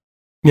not?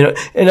 And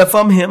if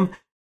I'm him,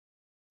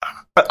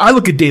 I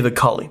look at David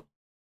Culley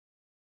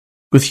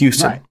with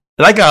Houston. Right.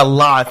 And I got a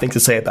lot of things to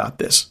say about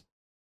this.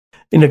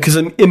 Because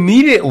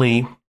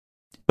immediately,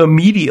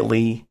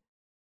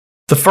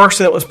 the first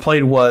thing that was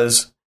played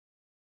was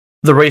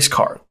the race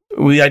card.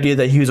 The idea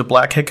that he was a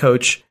black head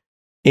coach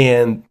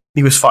and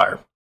he was fired.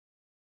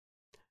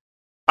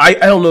 I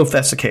don't know if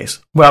that's the case.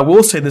 But I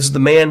will say this is the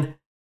man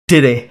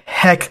did a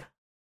heck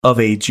of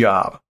a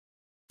job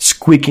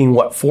squeaking,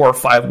 4 or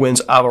 5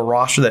 wins out of a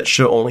roster that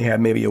should only have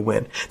maybe a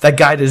win. That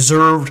guy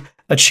deserved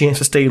a chance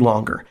to stay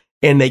longer.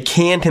 And they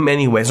canned him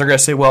anyways. They're going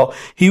to say, well,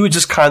 he was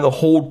just kind of the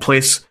hold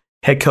place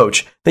head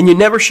coach. Then you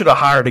never should have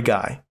hired a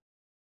guy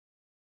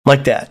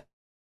like that.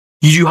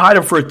 You hired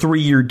him for a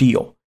 3-year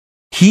deal.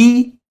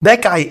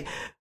 That guy,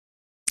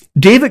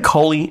 David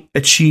Culley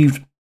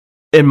achieved,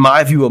 in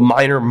my view, a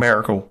minor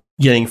miracle,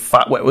 getting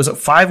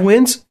 5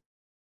 wins?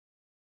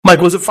 Mike,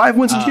 was it 5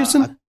 wins in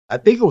Houston? I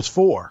think it was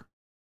 4.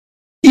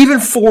 Even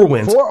 4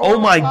 wins. Oh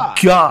my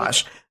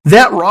gosh.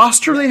 That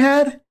roster they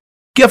had,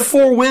 get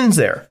 4 wins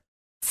there.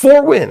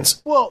 4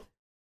 wins. Well,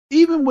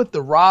 even with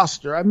the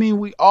roster, I mean,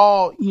 we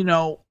all,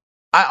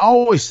 I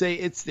always say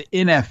it's the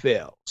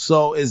NFL.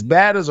 So as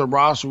bad as a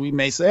roster, we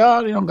may say,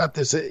 oh, they don't got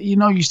this.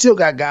 You still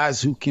got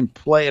guys who can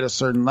play at a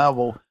certain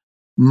level.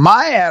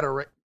 My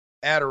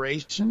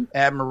admiration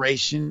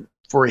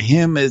for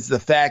him is the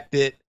fact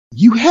that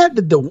you had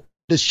the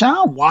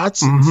Deshaun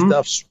Watson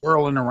stuff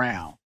swirling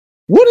around.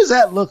 What does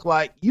that look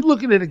like? You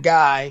looking at a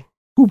guy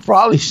who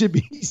probably should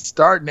be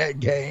starting that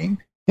game,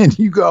 and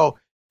you go,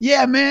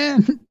 yeah,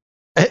 man,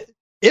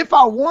 if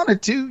I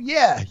wanted to,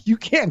 yeah, you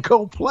can't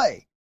go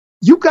play.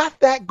 You got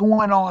that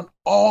going on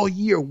all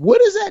year.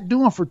 What is that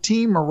doing for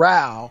team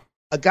morale?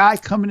 A guy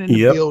coming in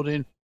the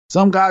building,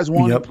 some guys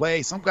want to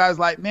play, some guys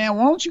like, man,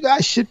 why don't you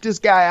guys ship this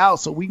guy out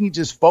so we can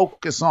just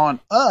focus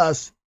on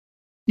us?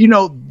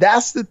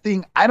 That's the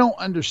thing I don't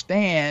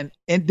understand.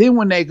 And then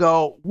when they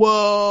go,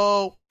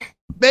 well,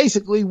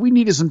 basically we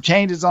needed some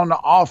changes on the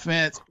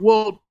offense.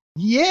 Well,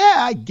 yeah,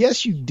 I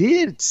guess you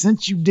did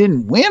since you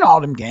didn't win all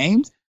them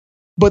games.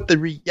 But the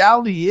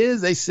reality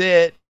is they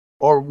said,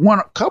 or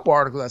a couple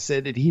articles I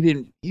said that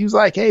he was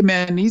like, hey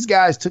man, these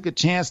guys took a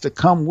chance to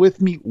come with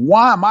me.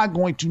 Why am I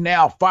going to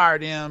now fire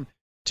them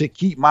to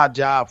keep my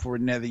job for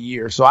another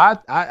year? So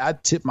I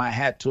tip my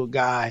hat to a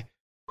guy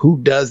who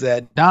does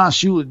that. Don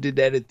Shula did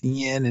that at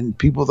the end, and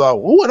people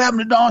thought, well, what happened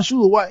to Don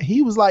Shula? What?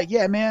 He was like,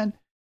 yeah, man,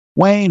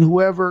 Wayne,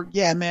 whoever,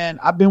 yeah, man,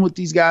 I've been with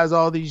these guys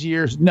all these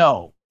years.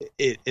 No,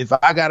 if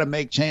I got to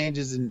make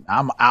changes, and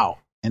I'm out.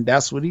 And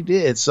that's what he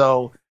did.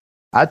 So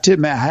I tip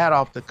my hat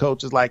off to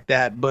coaches like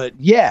that. But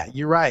yeah,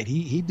 you're right.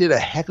 He did a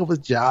heck of a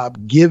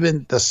job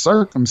given the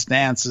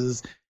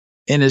circumstances.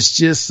 And it's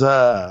just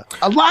a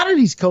lot of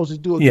these coaches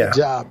do a good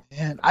job,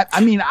 man.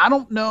 I mean, I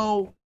don't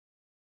know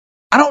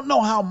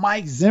how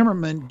Mike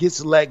Zimmerman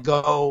gets let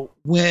go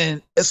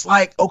when it's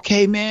like,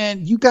 okay,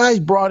 man, you guys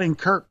brought in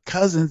Kirk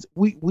Cousins.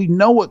 We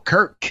know what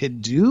Kirk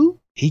could do.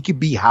 He could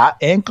be hot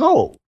and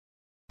cold,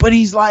 but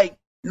he's like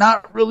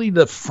not really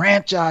the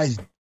franchise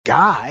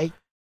guy.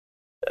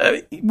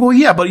 Well,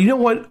 yeah, but you know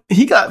what?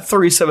 He got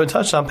 37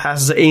 touchdown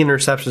passes, 8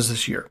 interceptions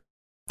this year.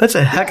 That's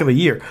a heck of a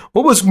year.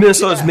 What was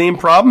Minnesota's main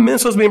problem?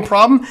 Minnesota's main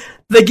problem?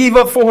 They gave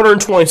up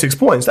 426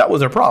 points. That was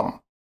their problem.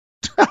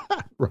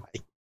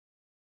 Right.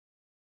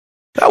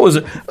 That was,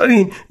 and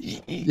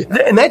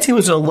that team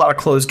was in a lot of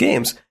close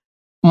games.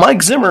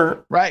 Mike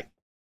Zimmer, right?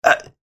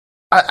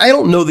 I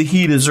don't know that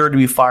he deserved to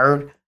be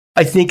fired.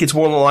 I think it's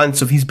more on the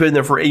lines of he's been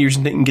there for 8 years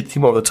and didn't get the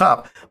team over the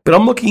top. But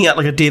I'm looking at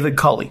like a David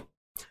Culley.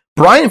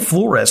 Brian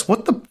Flores,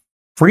 what the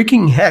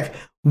freaking heck?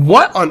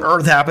 What on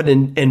earth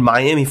happened in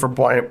Miami for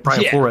Brian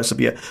Flores to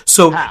be a...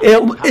 So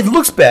it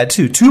looks bad,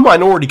 too. 2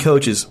 minority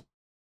coaches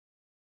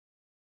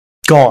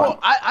gone. Well,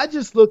 I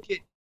just look at,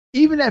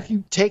 even if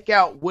you take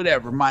out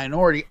whatever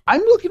minority,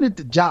 I'm looking at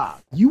the job.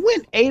 You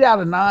win 8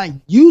 out of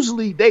 9.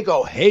 Usually they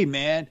go, hey,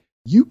 man,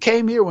 you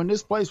came here when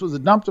this place was a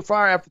dumpster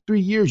fire after 3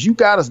 years. You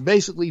got us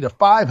basically to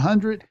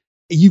 500.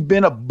 You've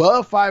been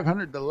above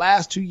 500 the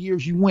last 2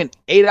 years. You went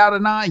 8 out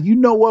of 9. You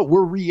know what?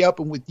 We're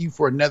re-upping with you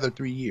for another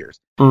 3 years.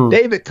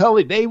 David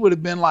Culley, they would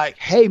have been like,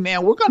 hey,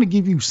 man, we're going to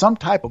give you some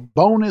type of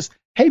bonus.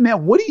 Hey,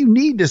 man, what do you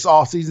need this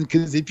offseason?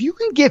 Because if you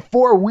can get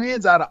 4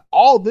 wins out of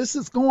all this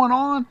that's going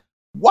on,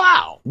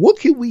 wow, what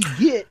can we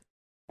get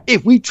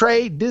if we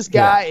trade this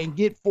guy and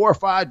get 4 or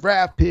 5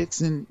 draft picks?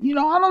 And,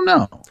 I don't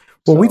know.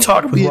 Well, we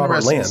talked with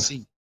Robert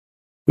Land.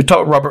 We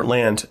talked with Robert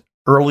Land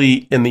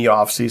early in the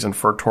offseason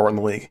for a tour in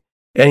the league.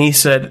 And he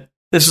said,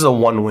 this is a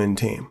 1-win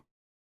team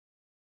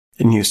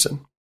in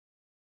Houston.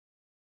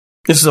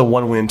 This is a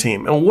 1-win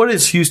team. And what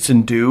does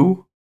Houston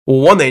do?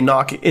 Well, one, they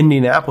knock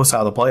Indianapolis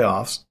out of the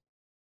playoffs.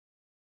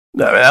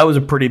 That was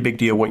a pretty big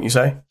deal, wouldn't you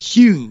say?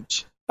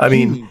 Huge. I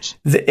mean,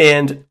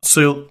 and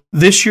so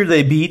this year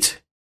they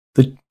beat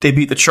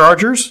the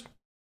Chargers.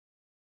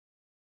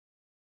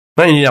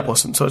 Not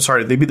Indianapolis. So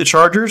sorry, they beat the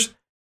Chargers.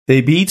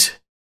 They beat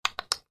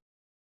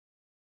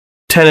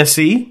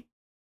Tennessee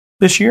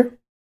this year.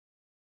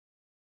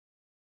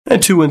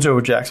 And 2 wins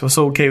over Jacksonville.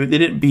 So, okay, they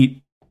didn't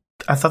beat...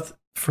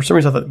 For some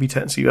reason, I thought they beat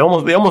Tennessee. They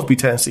almost beat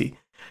Tennessee.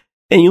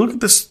 And you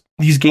look at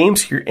these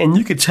games here, and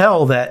you could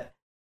tell that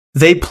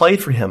they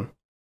played for him.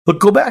 Look,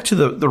 go back to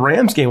the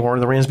Rams game where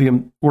the Rams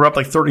were up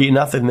like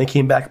 38-0, and they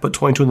came back and put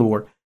 22 on the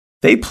board.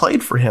 They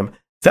played for him.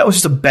 That was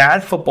just a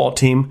bad football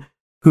team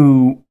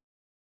who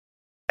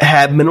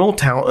had minimal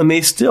talent, and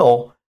they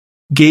still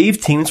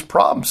gave teams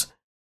problems.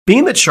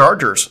 Being the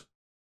Chargers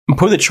and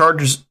putting the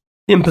Chargers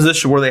in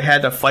position where they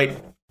had to fight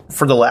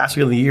for the last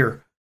week of the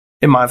year,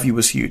 in my view,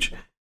 was huge.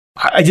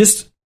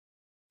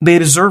 They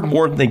deserve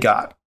more than they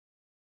got.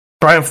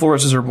 Brian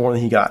Flores deserved more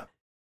than he got.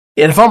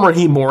 And if I'm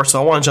Raheem Morris,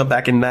 so I want to jump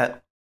back into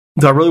that.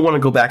 Do I really want to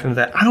go back into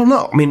that? I don't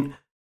know. I mean,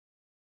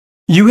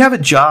 you have a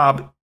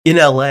job in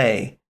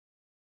LA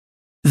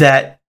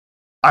that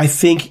I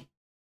think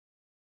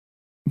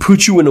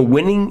puts you in a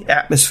winning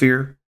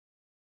atmosphere,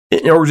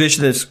 an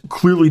organization that's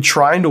clearly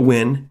trying to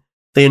win.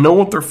 They know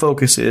what their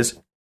focus is.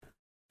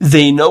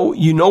 You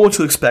know what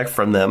to expect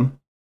from them.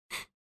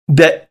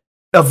 That,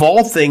 of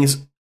all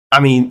things, I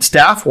mean,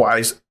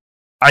 staff-wise,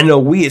 I know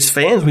we as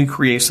fans, we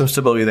create some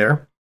stability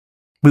there.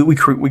 We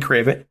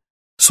crave it.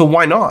 So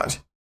why not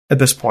at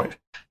this point?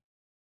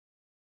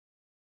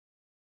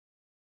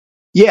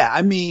 Yeah,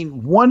 I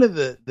mean, one of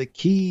the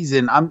keys,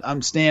 and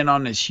I'm staying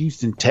on this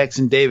Houston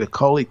Texan David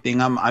Coley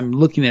thing. I'm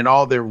looking at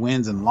all their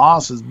wins and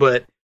losses,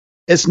 but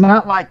it's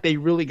not like they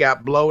really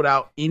got blowed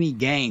out any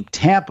game.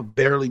 Tampa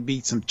barely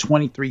beats them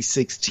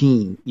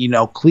 23-16. You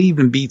know,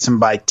 Cleveland beats them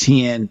by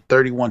 10,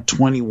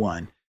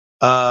 31-21.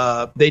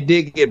 They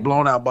did get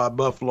blown out by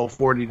Buffalo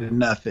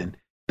 40-0.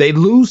 They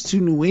lose to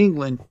New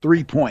England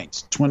 3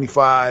 points,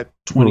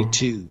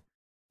 25-22.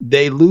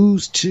 They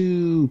lose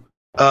to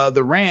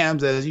the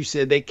Rams, as you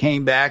said, they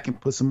came back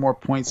and put some more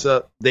points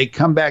up. They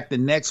come back the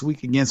next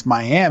week against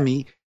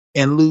Miami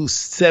and lose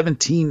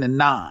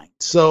 17-9.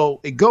 So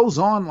it goes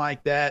on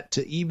like that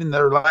to even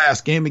their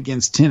last game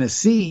against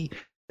Tennessee.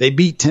 They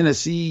beat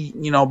Tennessee,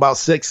 about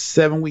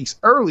 6-7 weeks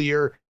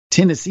earlier.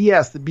 Tennessee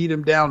has to beat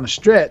them down the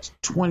stretch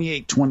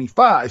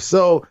 28-25.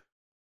 So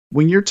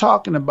when you're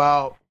talking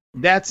about,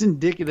 that's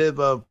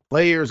indicative of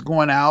players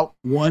going out,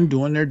 one,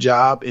 doing their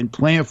job and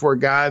playing for a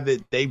guy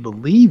that they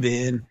believe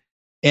in.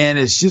 And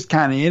it's just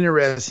kind of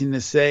interesting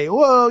to say,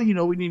 well,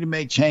 we need to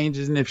make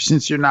changes. And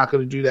since you're not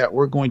going to do that,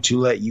 we're going to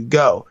let you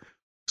go.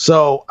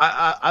 So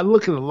I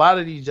look at a lot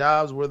of these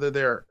jobs, whether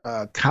they're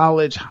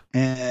college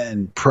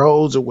and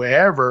pros or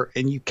wherever,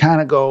 and you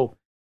kind of go,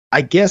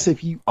 I guess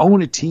if you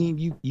own a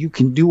team, you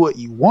can do what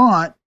you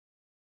want.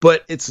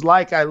 But it's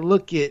like I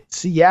look at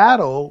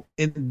Seattle,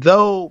 and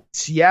though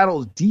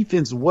Seattle's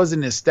defense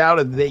wasn't as stout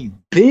as they've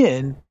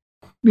been,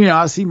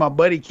 I see my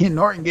buddy Ken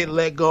Norton get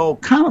let go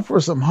kind of for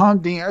some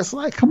humding. It's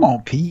like, come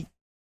on, Pete.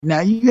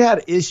 Now, you had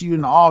an issue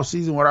in the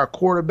offseason with our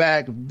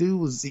quarterback. Dude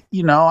was,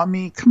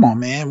 come on,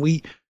 man.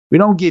 We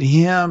don't get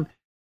him.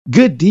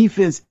 Good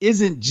defense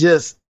isn't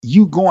just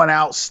you going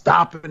out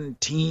stopping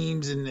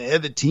teams and the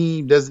other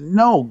team doesn't.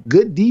 No,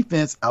 good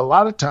defense a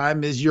lot of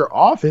time is your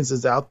offense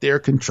is out there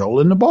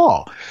controlling the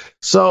ball.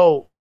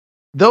 So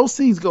those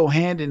things go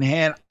hand in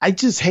hand. I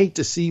just hate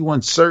to see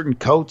when certain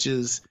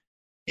coaches,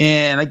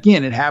 and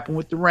again, it happened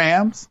with the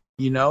Rams,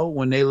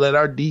 when they let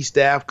our D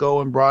staff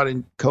go and brought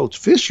in Coach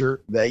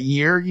Fisher that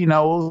year, it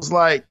was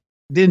like,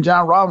 then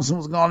John Robinson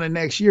was gone the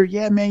next year.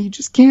 Yeah, man, you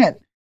just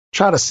can't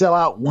try to sell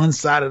out one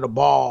side of the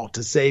ball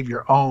to save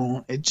your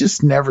own. It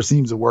just never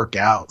seems to work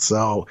out.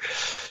 So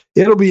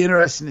it'll be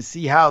interesting to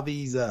see how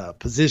these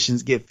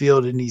positions get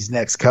filled in these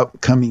next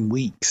coming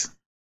weeks.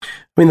 I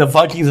mean, the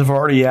Vikings have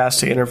already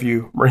asked to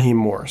interview Raheem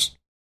Morris.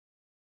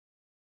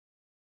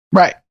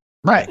 Right.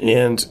 Right.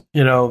 And,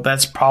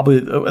 that's probably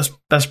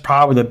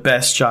the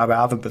best job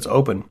out there that's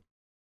open.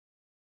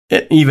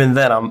 Even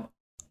then,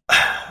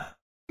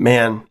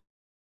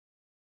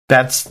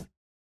 that's,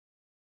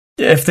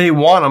 if they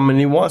want him and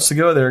he wants to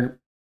go there,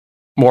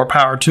 more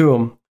power to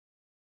him.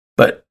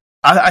 But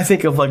I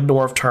think of like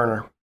Norv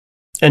Turner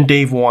and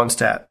Dave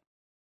Wannstedt.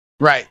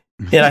 Right.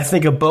 And I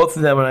think of both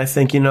of them and I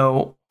think,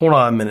 hold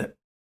on a minute.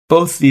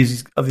 Both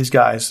of these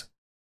guys,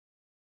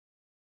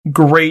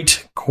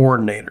 great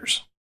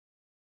coordinators.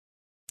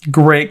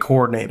 Great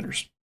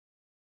coordinators.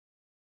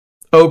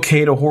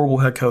 Okay to horrible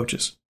head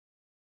coaches.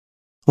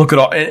 Look at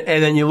all,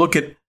 and then you look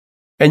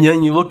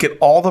at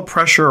all the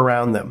pressure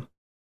around them,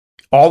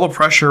 all the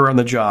pressure around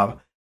the job.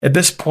 At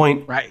this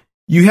point, right,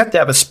 you have to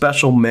have a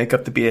special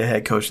makeup to be a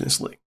head coach in this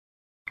league.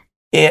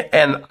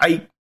 And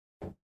I,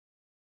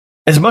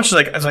 as much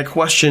as I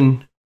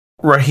question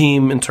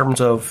Raheem in terms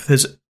of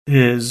his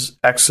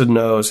X and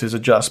O's, his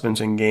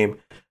adjustments in game.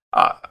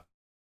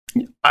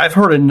 I've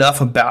heard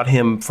enough about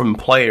him from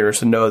players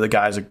to know the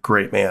guy's a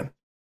great man.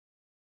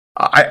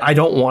 I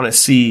don't want to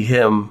see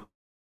him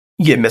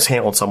get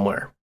mishandled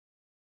somewhere,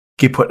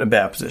 get put in a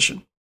bad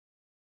position.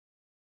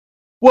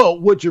 Well,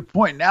 what you're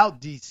pointing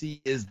out, DC,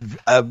 is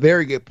a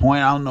very good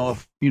point. I don't know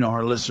if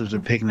our listeners are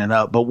picking it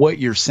up, but what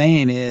you're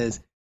saying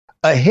is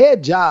a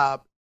head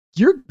job,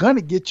 you're going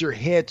to get your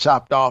head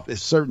chopped off if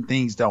certain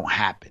things don't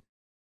happen.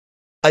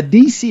 A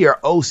DC or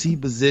OC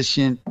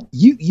position,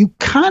 you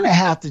kind of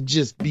have to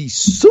just be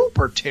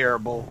super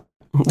terrible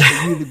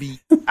for you to be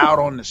out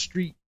on the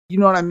street. You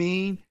know what I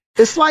mean?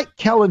 It's like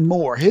Kellen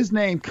Moore. His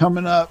name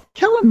coming up.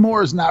 Kellen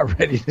Moore is not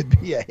ready to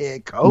be a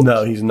head coach.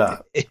 No, he's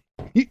not.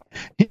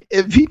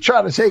 If he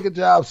try to take a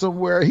job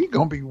somewhere, he's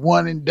going to be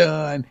one and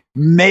done.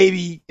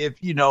 Maybe if,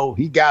 he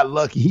got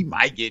lucky, he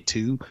might get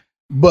two.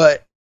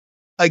 But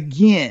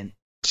again,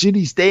 should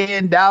he stay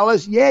in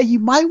Dallas? Yeah, you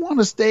might want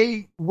to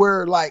stay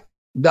where like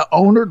the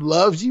owner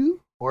loves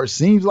you or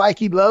seems like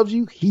he loves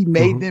you. He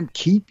made them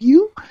keep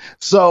you.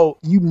 So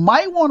you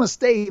might want to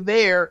stay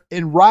there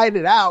and ride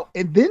it out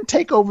and then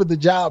take over the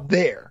job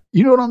there.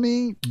 You know what I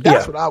mean?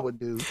 That's what I would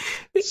do.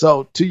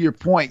 So to your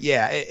point,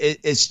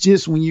 it's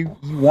just when you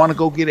want to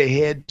go get a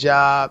head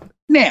job.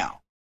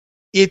 Now,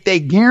 if they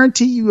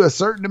guarantee you a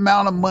certain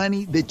amount of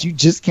money that you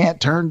just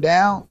can't turn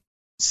down,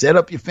 set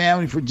up your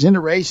family for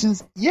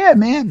generations, yeah,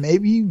 man,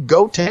 maybe you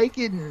go take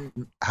it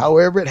and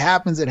however it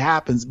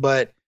happens.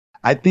 But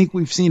I think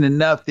we've seen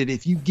enough that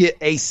if you get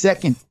a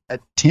second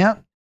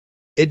attempt,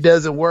 it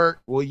doesn't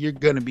work, well, you're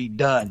going to be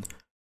done.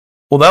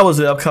 Well, that was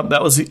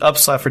the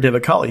upside for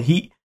David Culley.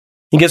 He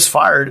gets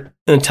fired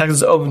and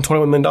Texas owes him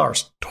 $21 million.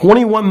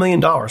 $21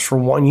 million for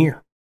 1 year.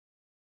 I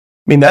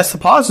mean, that's the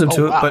positive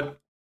to it, but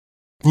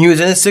he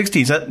was in his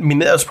 60s. That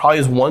was probably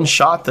his one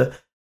shot to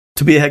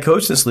be a head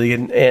coach in this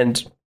league,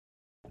 and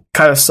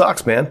kind of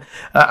sucks, man.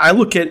 I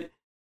look at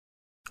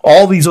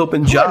all these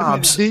open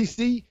jobs.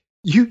 DC,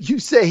 you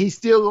say he's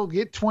still gonna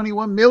get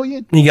 $21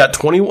 million? He got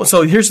 21.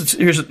 So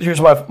here's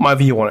my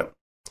view on it.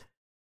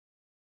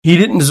 He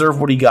didn't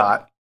deserve what he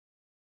got.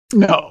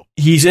 No,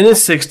 he's in his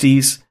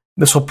 60s.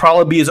 This will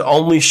probably be his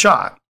only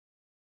shot.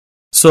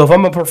 So if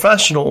I'm a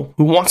professional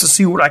who wants to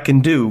see what I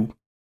can do,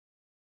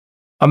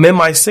 I'm in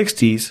my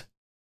 60s.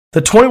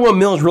 The $21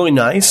 million is really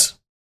nice,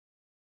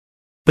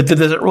 but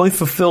does it really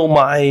fulfill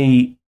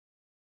my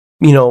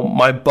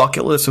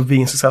bucket list of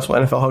being a successful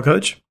NFL head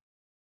coach?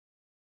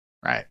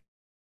 Right.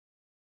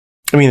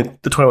 I mean,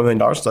 the $21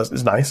 million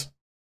is nice.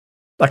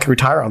 I can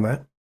retire on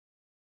that.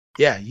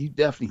 Yeah, you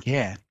definitely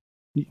can.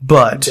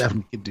 But you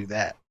definitely can do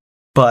that.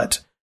 But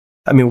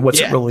I mean, what's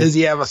it really? Does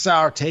he have a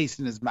sour taste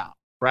in his mouth?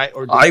 Right?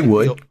 Or does I he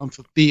would feel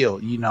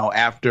unfulfilled,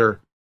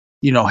 after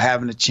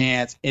having a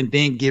chance, and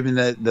then given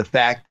the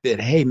fact that,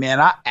 hey,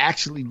 man, I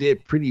actually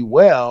did pretty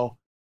well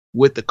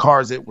with the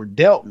cards that were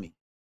dealt me.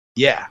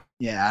 Yeah,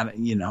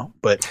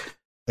 but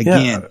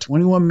again,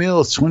 21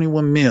 mil is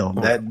 21 mil.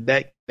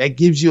 That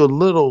gives you a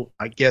little,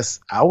 I guess,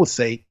 I would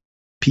say,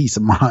 peace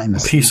of mind.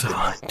 Peace of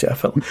mind,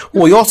 definitely.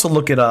 Well, you also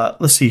look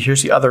at, let's see,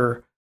 here's the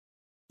other,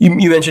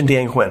 you mentioned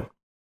Dan Quinn.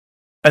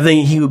 I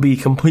think he would be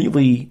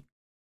completely,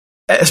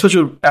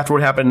 especially after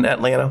what happened in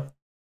Atlanta.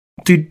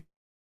 Dude,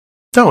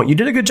 don't. You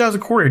did a good job as a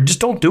coordinator. Just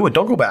don't do it.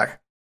 Don't go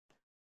back.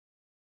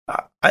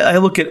 I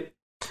look at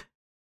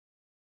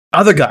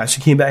other guys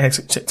who came back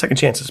second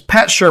chances.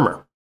 Pat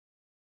Shurmur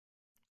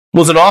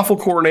was an awful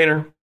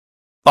coordinator,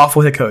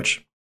 awful head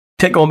coach.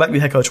 Take going back to be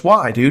head coach.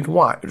 Why, dude?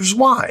 Why? Just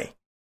why?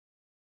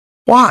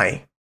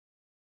 Why?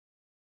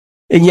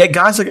 And yet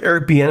guys like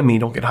Eric Bieniemy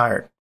don't get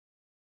hired.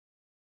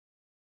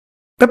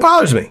 That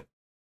bothers me.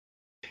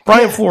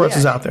 Brian Flores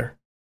is out there.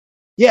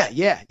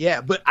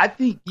 Yeah. But I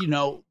think,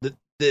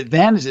 the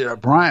advantage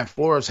that Brian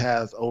Flores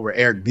has over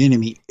Eric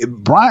Bieniemy,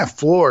 Brian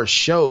Flores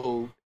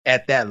showed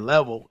at that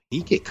level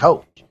he could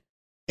coach.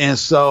 And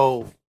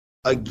so,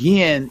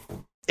 again,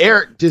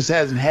 Eric just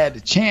hasn't had the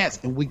chance,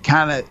 and we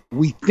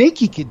think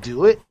he could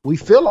do it. We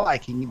feel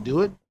like he can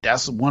do it.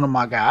 That's one of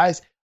my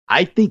guys.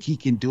 I think he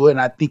can do it,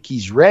 and I think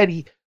he's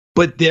ready.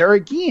 But there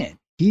again,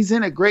 he's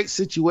in a great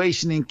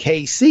situation in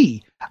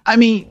KC. I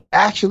mean,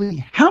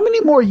 actually, how many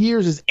more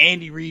years is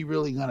Andy Reid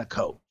really going to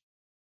coach?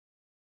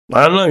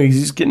 I don't know.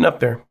 He's getting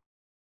up there.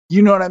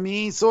 You know what I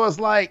mean? So it's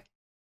like,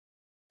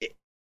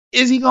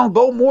 is he going to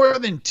go more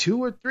than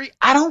 2 or 3?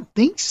 I don't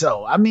think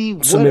so. I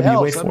mean, so what maybe else?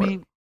 You wait for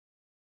it.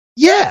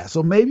 Yeah.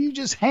 So maybe you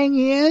just hang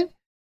in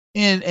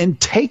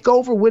and take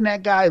over when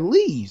that guy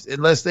leaves,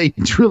 unless they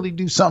really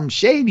do something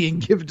shady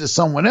and give it to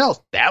someone else.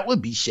 That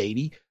would be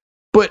shady.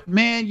 But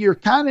man, you're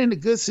kind of in a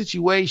good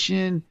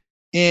situation.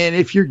 And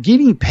if you're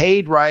getting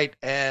paid right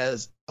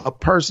as a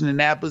person in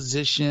that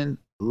position,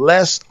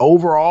 less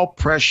overall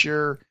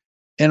pressure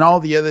and all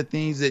the other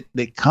things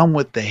that come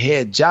with the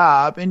head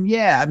job. And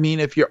yeah, I mean,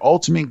 if your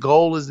ultimate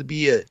goal is to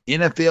be an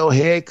NFL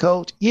head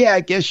coach, yeah,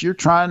 I guess you're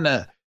trying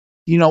to,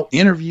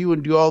 interview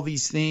and do all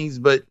these things.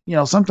 But,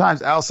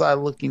 sometimes outside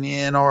looking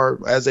in, or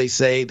as they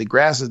say, the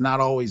grass is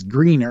not always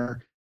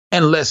greener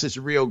unless it's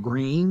real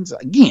greens.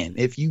 Again,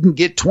 if you can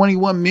get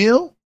 21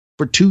 mil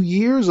for 2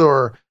 years,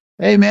 or,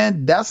 hey,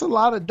 man, that's a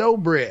lot of dough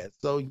bread.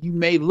 So you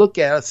may look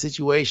at a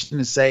situation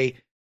and say,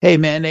 hey,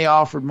 man, they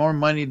offered more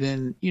money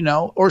than,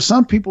 or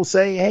some people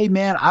say, hey,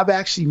 man, I've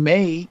actually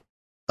made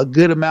a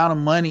good amount of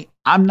money.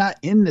 I'm not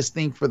in this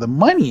thing for the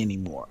money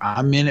anymore.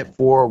 I'm in it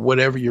for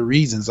whatever your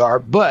reasons are.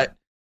 But,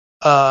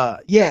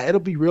 it'll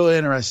be real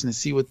interesting to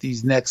see what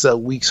these next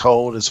weeks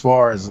hold as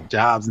far as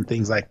jobs and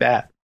things like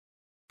that.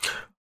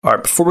 All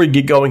right, before we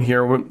get going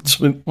here, it's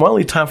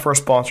finally time for our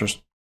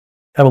sponsors.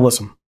 Have a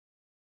listen.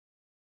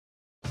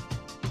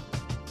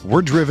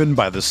 We're driven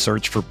by the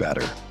search for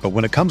better. But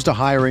when it comes to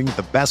hiring,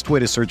 the best way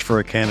to search for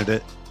a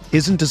candidate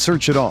isn't to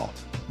search at all.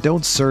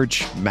 Don't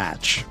search,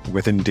 match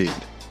with Indeed.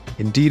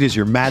 Indeed is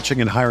your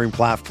matching and hiring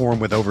platform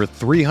with over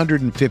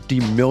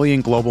 350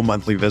 million global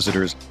monthly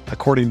visitors,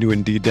 according to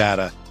Indeed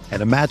data,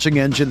 and a matching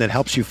engine that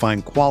helps you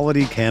find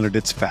quality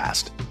candidates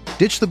fast.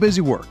 Ditch the busy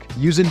work.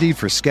 Use Indeed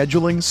for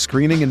scheduling,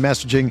 screening, and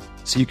messaging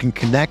so you can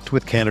connect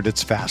with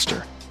candidates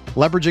faster.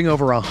 Leveraging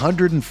over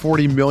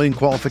 140 million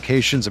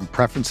qualifications and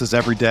preferences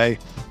every day,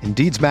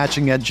 Indeed's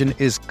matching engine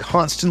is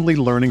constantly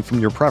learning from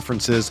your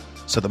preferences,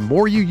 so the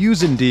more you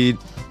use Indeed,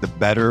 the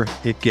better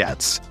it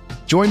gets.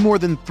 Join more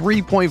than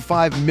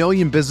 3.5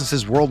 million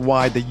businesses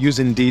worldwide that use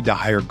Indeed to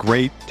hire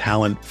great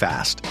talent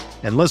fast.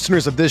 And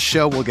listeners of this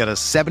show will get a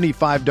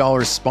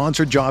 $75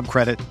 sponsored job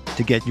credit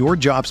to get your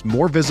jobs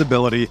more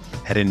visibility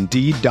at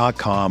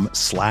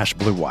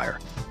Indeed.com/Blue Wire.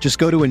 Just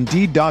go to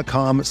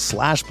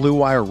Indeed.com/Blue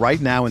Wire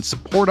right now and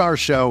support our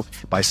show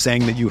by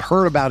saying that you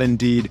heard about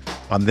Indeed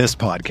on this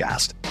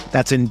podcast.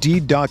 That's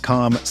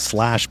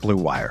Indeed.com/Blue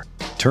Wire.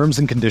 Terms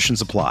and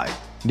conditions apply.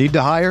 Need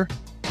to hire?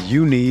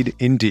 You need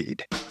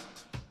Indeed.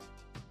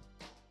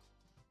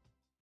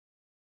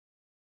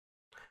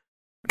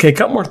 Okay, a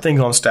couple more things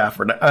on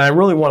Stafford. I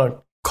really want to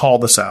call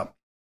this out.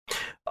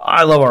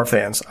 I love our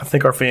fans. I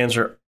think our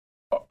hardcore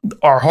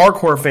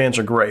fans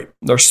are great.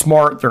 They're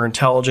smart. They're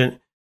intelligent.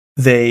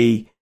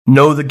 They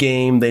know the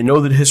game. They know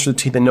the history of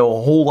the team. They know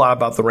a whole lot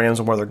about the Rams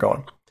and where they're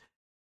going.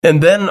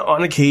 And then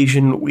on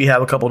occasion, we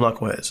have a couple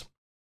knuckleheads.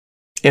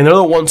 And they're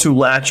the ones who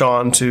latch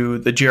on to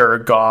the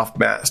Jared Goff,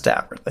 Matt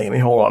Stafford thing. And they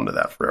hold on to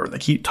that forever. They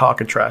keep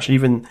talking trash,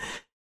 even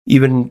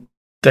to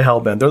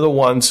hellbent. They're the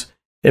ones,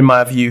 in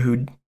my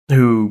view,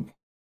 who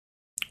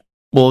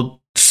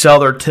will sell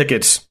their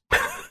tickets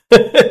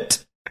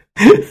to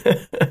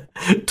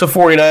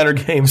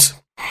 49er games,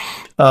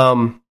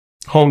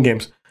 home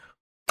games.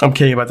 I'm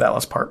kidding about that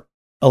last part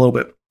a little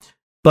bit.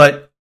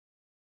 But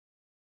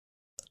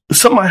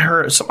something I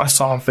heard, something I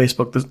saw on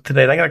Facebook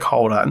today, and I got to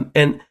call it out.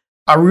 And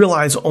I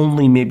realize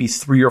only maybe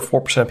 3 or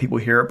 4% of people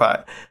hear it,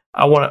 but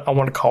I want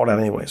to call it out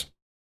anyways.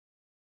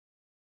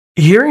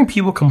 Hearing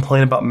people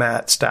complain about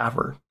Matt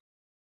Stafford.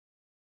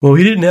 Well,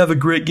 he didn't have a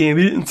great game.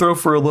 He didn't throw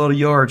for a lot of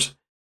yards.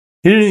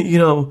 He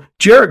didn't,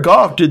 Jared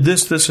Goff did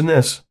this, this, and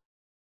this.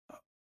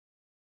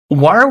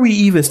 Why are we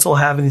even still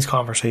having these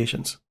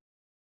conversations?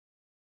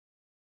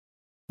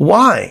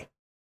 Why?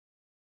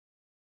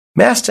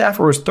 Matt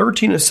Stafford was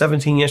 13 of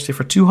 17 yesterday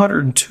for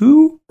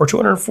 202 or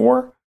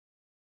 204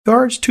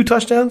 yards, 2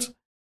 touchdowns,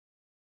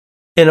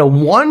 and a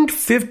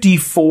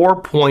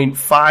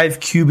 154.5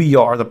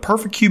 QBR. The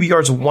perfect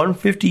QBR is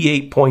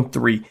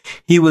 158.3.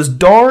 He was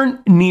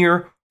darn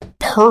near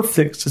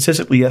perfect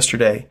statistically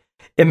yesterday.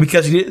 And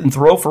because he didn't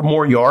throw for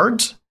more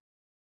yards,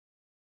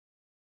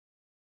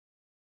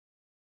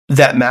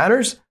 that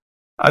matters.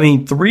 I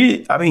mean,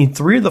 three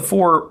of the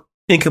 4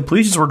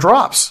 incompletions were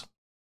drops.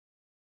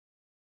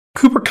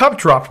 Cooper Kupp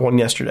dropped one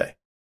yesterday.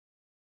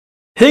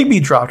 Higbee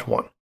dropped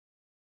one.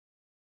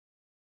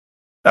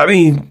 I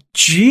mean,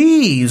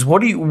 geez,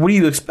 what do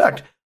you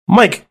expect,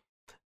 Mike?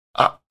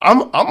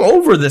 I'm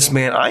over this,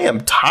 man. I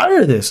am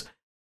tired of this.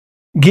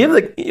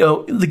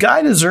 The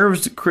guy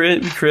deserves to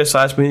be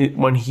criticized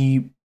when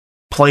he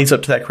plays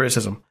up to that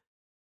criticism.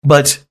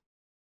 But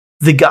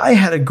the guy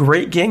had a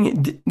great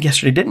game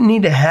yesterday. Didn't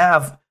need to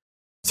have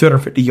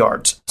 350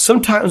 yards.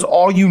 Sometimes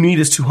all you need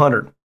is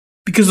 200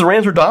 because the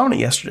Rams were dominant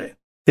yesterday.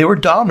 They were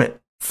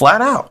dominant, flat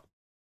out.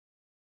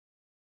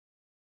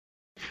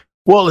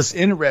 Well, it's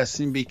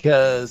interesting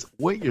because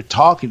what you're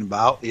talking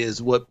about is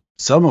what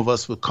some of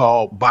us would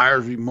call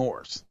buyer's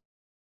remorse.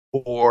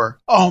 Or,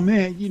 oh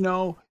man,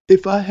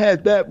 if I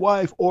had that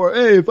wife, or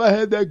hey, if I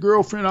had that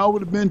girlfriend, I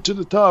would have been to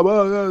the top.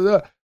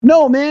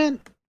 No,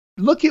 man,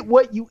 look at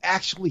what you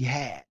actually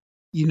had.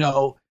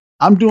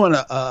 I'm doing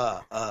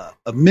a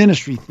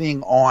ministry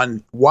thing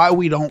on why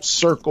we don't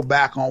circle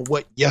back on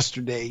what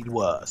yesterday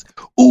was.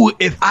 Ooh,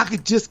 if I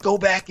could just go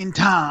back in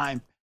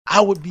time, I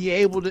would be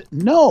able to.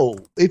 No,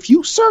 if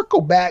you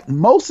circle back,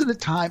 most of the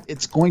time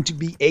it's going to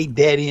be a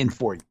dead end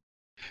for you.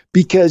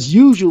 Because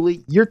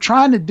usually you're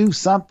trying to do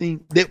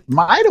something that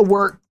might have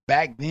worked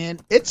back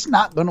then. It's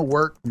not going to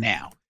work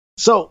now.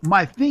 So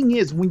my thing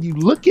is, when you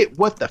look at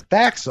what the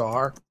facts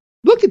are,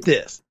 look at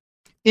this.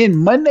 In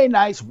Monday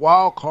night's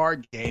wild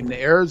card game, the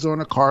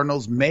Arizona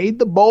Cardinals made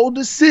the bold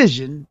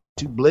decision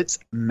to blitz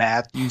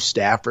Matthew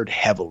Stafford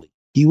heavily.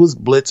 He was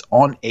blitzed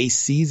on a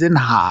season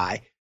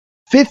high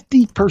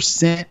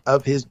 50%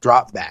 of his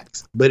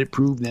dropbacks, but it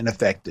proved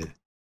ineffective.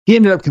 He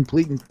ended up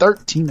completing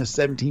 13 of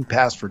 17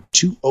 passes for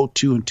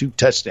 202 and 2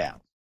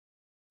 touchdowns.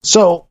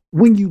 So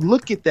when you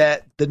look at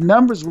that, the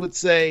numbers would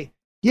say,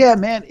 yeah,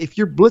 man, if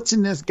you're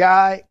blitzing this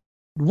guy,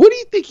 what do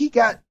you think he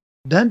got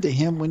done to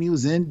him when he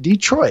was in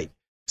Detroit?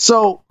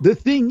 So the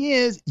thing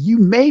is, you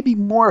may be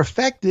more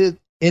effective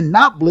in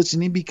not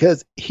blitzing him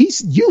because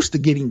he's used to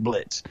getting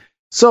blitzed.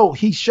 So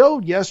he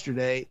showed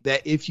yesterday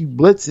that if you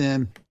blitz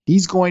him,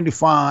 he's going to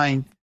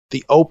find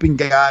the open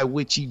guy,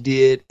 which he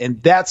did.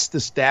 And that's the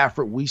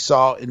Stafford we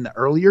saw in the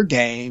earlier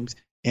games.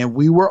 And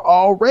we were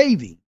all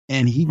raving.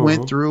 And he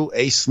went through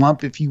a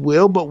slump, if you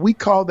will. But we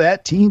call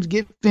that teams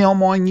get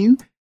film on you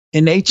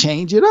and they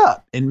change it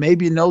up. And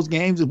maybe in those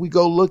games, if we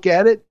go look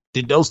at it,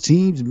 did those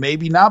teams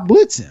maybe not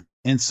blitz him?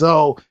 And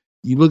so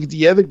you look at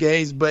the other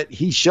games, but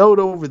he showed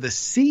over the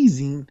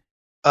season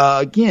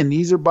Again,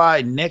 these are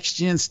by Next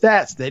Gen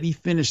Stats that he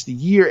finished the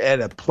year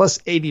at a plus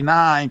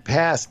 89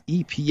 pass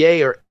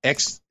EPA or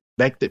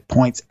expected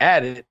points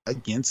added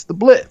against the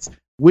blitz,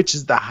 which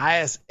is the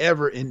highest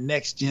ever in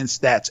Next Gen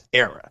Stats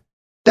era.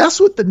 That's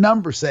what the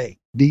numbers say,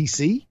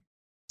 DC.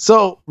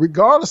 So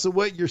regardless of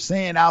what you're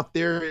saying out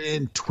there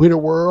in Twitter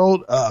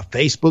world,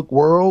 Facebook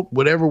world,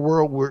 whatever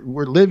world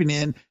we're living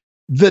in,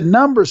 the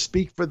numbers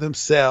speak for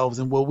themselves.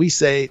 And what we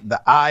say,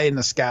 the eye in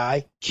the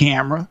sky,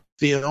 camera,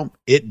 film,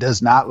 it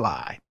does not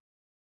lie.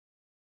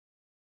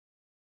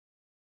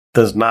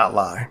 Does not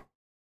lie.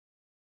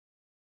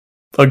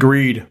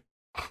 Agreed.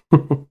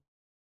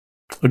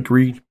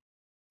 Agreed.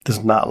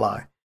 Does not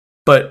lie.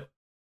 But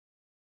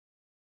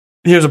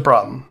here's a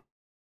problem.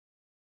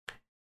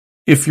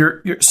 If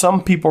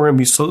some people are going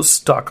to be so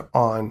stuck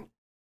on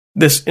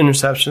this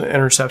interception. I'm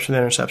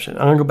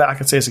going to go back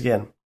and say this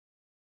again.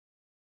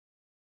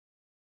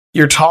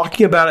 You're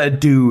talking about a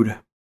dude.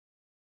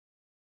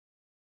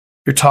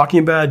 You're talking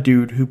about a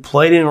dude who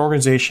played in an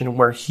organization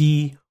where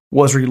he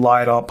was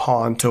relied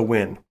upon to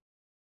win.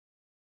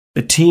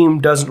 The team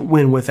doesn't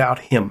win without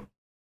him.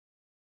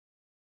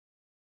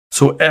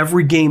 So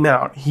every game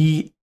out,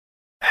 he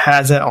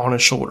has that on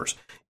his shoulders.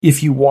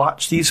 If you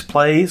watch these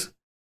plays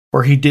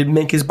where he did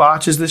make his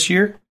botches this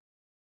year,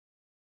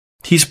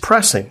 he's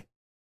pressing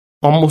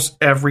almost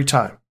every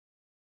time.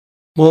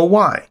 Well,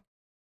 why?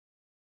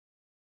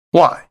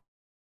 Why?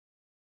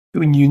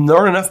 When you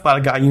learn enough about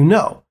a guy, you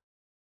know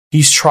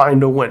he's trying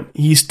to win.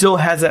 He still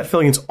has that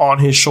feeling it's on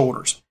his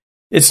shoulders.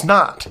 It's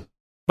not.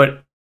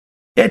 But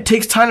it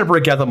takes time to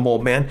break out the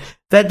mold, man.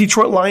 That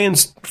Detroit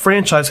Lions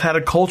franchise had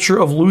a culture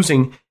of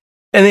losing,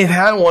 and they've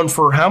had one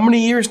for how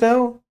many years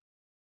now?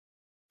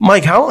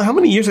 Mike, how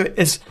many years?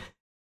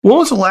 When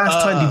was the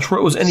last time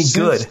Detroit was any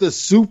good? Since the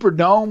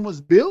Superdome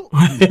was built?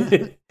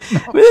 They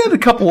had a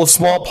couple of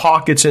small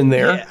pockets in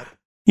there. Yeah.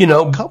 You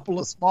know, a couple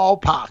of small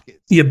pockets.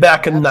 Yeah,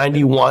 back in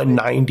 91,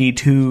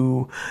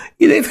 92.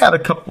 Yeah, they've had a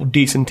couple of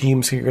decent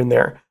teams here and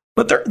there.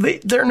 But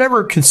they're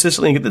never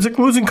consistently good. It's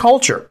a losing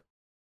culture.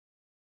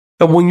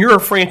 And when you're a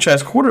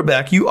franchise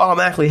quarterback, you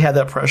automatically have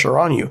that pressure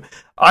on you.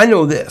 I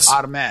know this.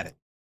 Automatic.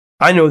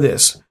 I know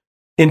this.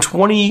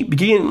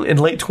 Beginning in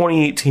late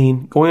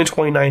 2018, going into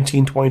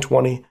 2019,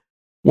 2020,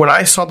 when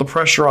I saw the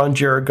pressure on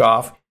Jared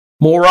Goff,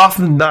 more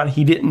often than not,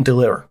 he didn't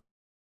deliver.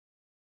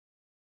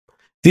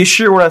 This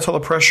year, when I saw the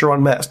pressure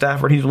on Matt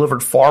Stafford, he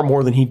delivered far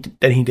more than he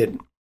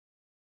didn't.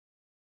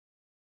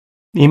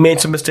 He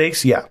made some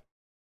mistakes, yeah.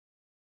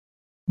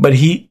 But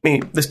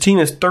this team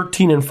is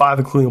 13-5,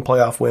 including a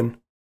playoff win.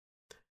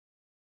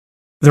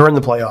 They're in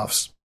the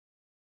playoffs.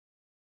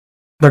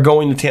 They're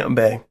going to Tampa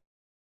Bay.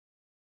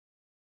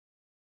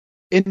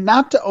 And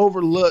not to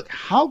overlook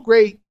how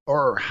great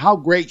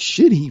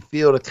should he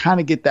feel to kind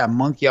of get that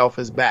monkey off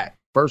his back,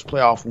 first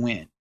playoff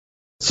win.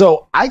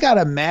 So I got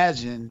to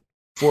imagine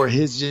for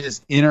his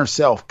just inner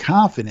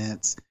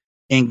self-confidence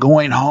and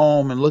going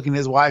home and looking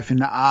his wife in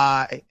the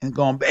eye and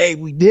going, babe,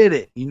 we did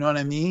it. You know what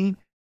I mean?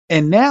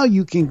 And now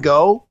you can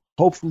go,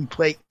 hopefully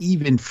play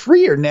even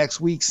freer next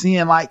week,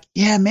 seeing like,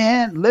 yeah,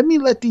 man,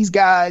 let these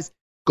guys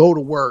go to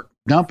work.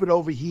 Dump it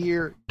over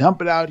here.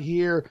 Dump it out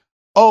here.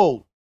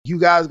 Oh, you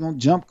guys going to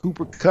jump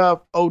Cooper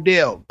Kupp?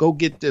 Odell, go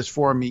get this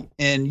for me.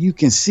 And you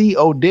can see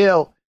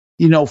Odell,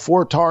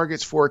 4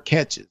 targets, 4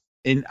 catches.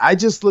 And I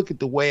just look at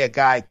the way a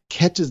guy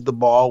catches the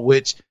ball,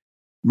 which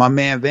my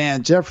man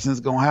Van Jefferson's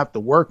going to have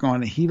to work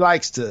on it. He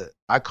likes to,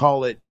 I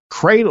call it,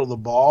 cradle the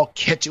ball,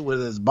 catch it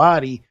with his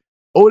body.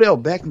 Odell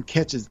Beckham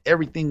catches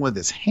everything with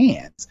his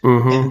hands.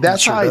 Mm-hmm, and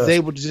that's how he's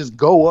able to just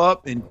go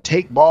up and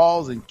take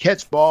balls and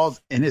catch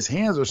balls. And his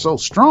hands are so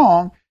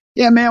strong.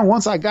 Yeah, man,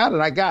 once I got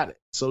it.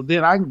 So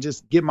then I can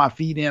just get my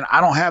feet in.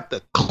 I don't have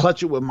to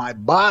clutch it with my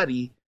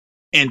body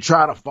and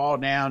try to fall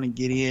down and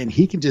get in.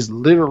 He can just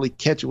literally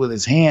catch it with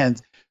his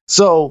hands.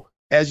 So,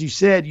 as you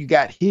said, you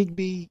got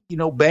Higbee,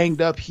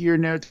 banged up here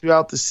and there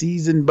throughout the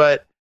season.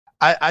 But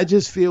I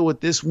just feel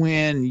with this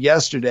win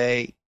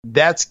yesterday,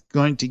 that's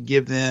going to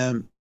give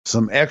them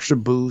some extra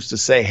boost to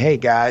say, hey,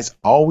 guys,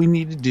 all we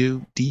need to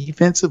do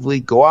defensively,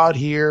 go out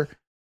here.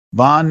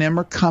 Von them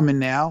are coming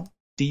now.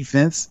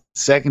 Defense,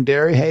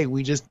 secondary, hey,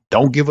 we just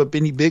don't give up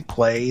any big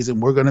plays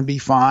and we're going to be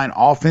fine.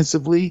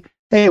 Offensively,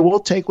 hey, we'll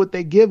take what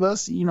they give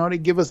us. They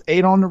give us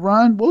 8 on the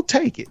run. We'll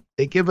take it.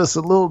 They give us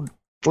a little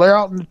flare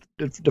out in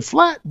the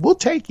flat. We'll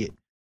take it.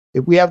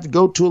 If we have to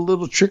go to a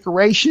little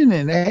trickeration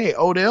and, hey,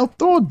 Odell,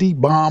 throw a deep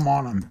bomb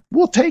on them,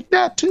 we'll take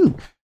that too.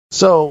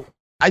 So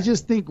I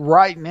just think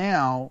right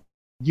now,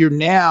 you're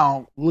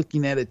now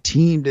looking at a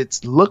team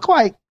that's look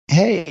like,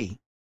 hey,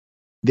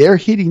 they're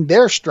hitting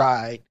their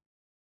stride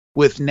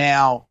with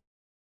now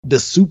the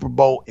Super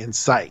Bowl in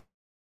sight.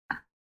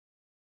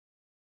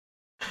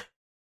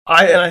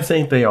 I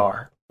think they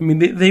are. I mean,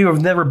 they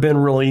have never been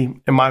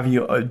really, in my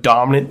view, a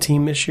dominant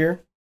team this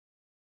year.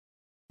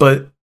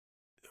 But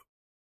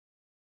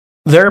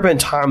there have been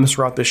times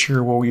throughout this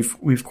year where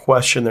we've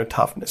questioned their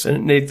toughness,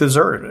 and they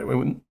deserve it. I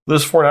mean,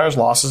 those 49ers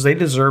losses, they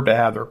deserve to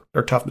have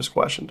their toughness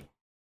questioned.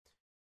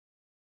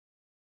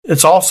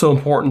 it's also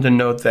important to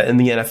note that in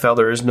the NFL,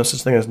 there is no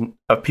such thing as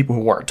of people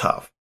who aren't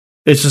tough.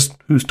 It's just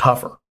who's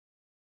tougher.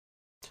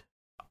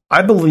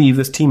 I believe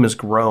this team has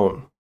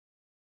grown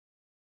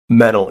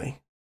mentally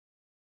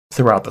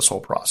throughout this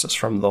whole process.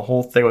 From the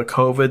whole thing with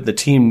COVID, the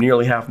team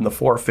nearly having to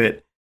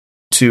forfeit,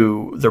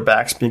 to their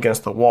backs being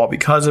against the wall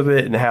because of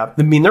it. And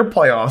their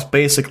playoffs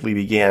basically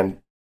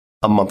began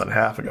a month and a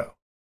half ago.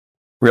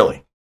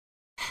 Really.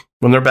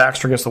 When their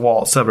backs were against the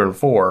wall at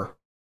 7-4,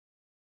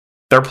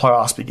 their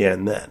playoffs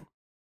began then.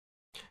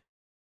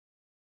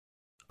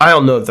 I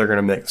don't know if they're going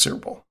to make the Super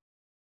Bowl.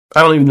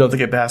 I don't even know if they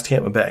get past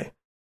Tampa Bay.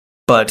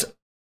 But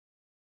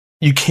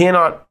you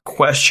cannot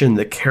question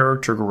the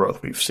character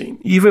growth we've seen.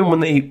 Even when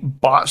they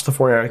botched the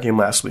 49ers game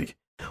last week,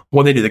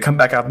 what they do, they come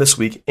back out this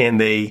week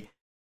and they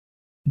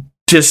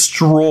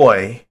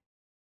destroy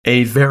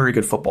a very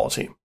good football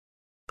team.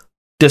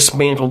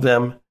 Dismantle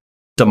them,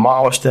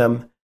 demolish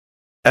them.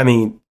 I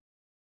mean,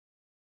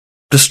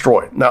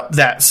 destroy. Now,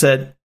 that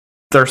said,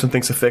 there are some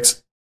things to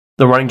fix.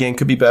 The running game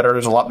could be better.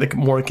 There's a lot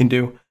more they can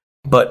do.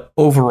 But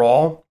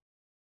overall,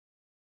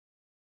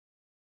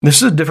 this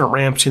is a different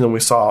Rams team than we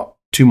saw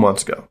 2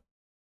 months ago.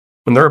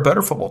 And they're a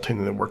better football team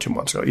than they were 2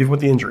 months ago, even with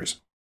the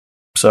injuries.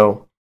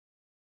 So,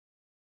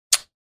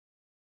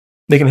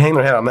 they can hang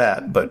their hat on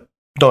that, but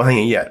don't hang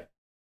it yet.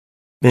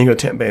 Then you go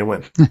to Tampa Bay and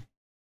win.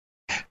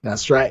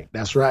 That's right.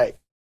 That's right.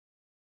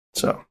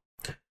 So,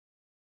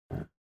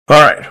 all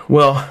right.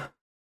 Well,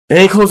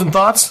 any closing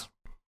thoughts?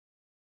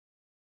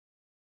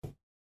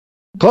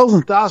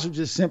 Closing thoughts are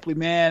just simply,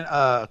 man,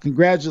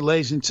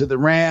 congratulations to the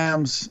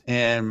Rams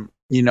and,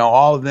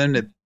 all of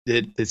them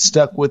that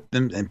stuck with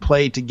them and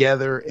played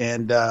together.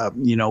 And,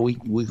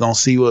 we're going to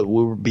see what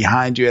we're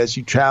behind you as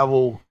you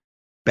travel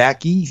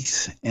back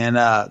east and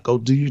go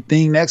do your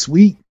thing next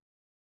week.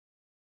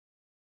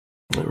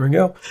 There we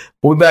go.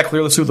 We'll be back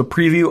later this week with a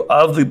preview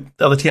of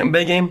the Tampa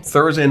Bay game.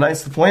 Thursday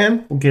night's the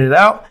plan. We'll get it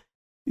out.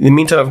 In the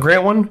meantime, have a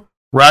great one.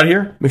 We're out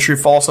here. Make sure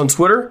you follow us on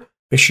Twitter.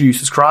 Make sure you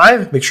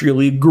subscribe. Make sure you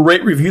leave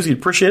great reviews. We'd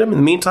appreciate them. In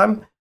the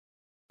meantime,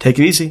 take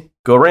it easy.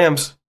 Go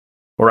Rams.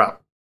 We're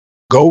out.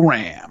 Go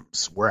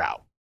Rams. We're out.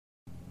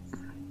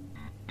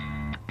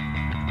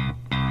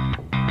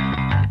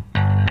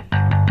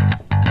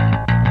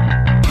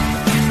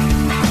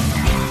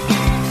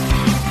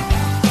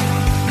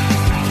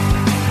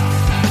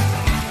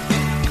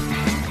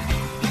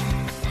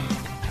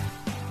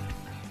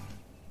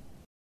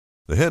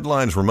 The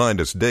headlines remind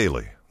us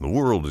daily, the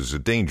world is a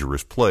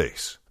dangerous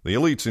place. The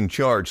elites in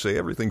charge say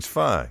everything's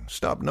fine,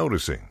 stop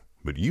noticing.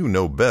 But you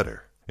know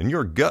better. And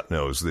your gut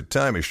knows that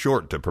time is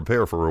short to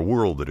prepare for a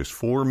world that is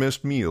 4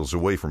 missed meals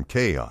away from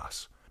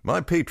chaos.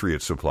 My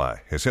Patriot Supply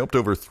has helped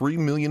over 3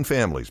 million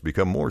families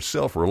become more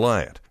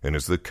self-reliant and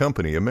is the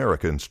company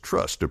Americans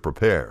trust to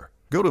prepare.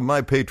 Go to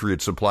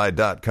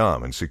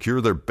MyPatriotSupply.com and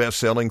secure their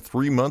best-selling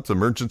 3-month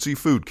emergency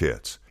food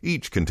kits.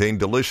 Each contain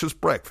delicious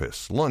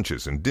breakfasts,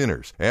 lunches, and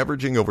dinners,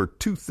 averaging over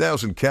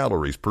 2,000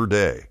 calories per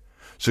day.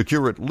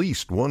 Secure at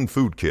least 1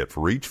 food kit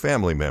for each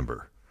family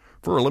member.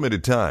 For a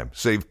limited time,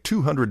 save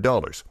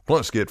 $200,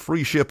 plus get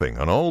free shipping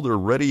on all their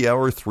Ready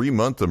Hour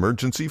 3-month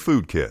emergency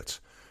food kits.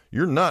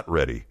 You're not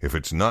ready if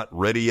it's not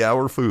Ready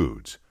Hour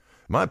Foods.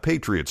 My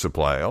Patriot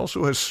Supply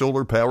also has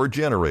solar power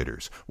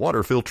generators,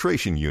 water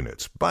filtration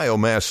units,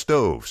 biomass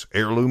stoves,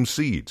 heirloom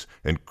seeds,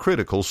 and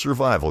critical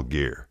survival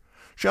gear.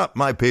 Shop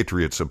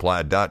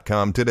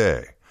MyPatriotSupply.com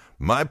today.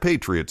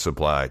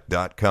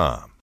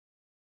 MyPatriotSupply.com.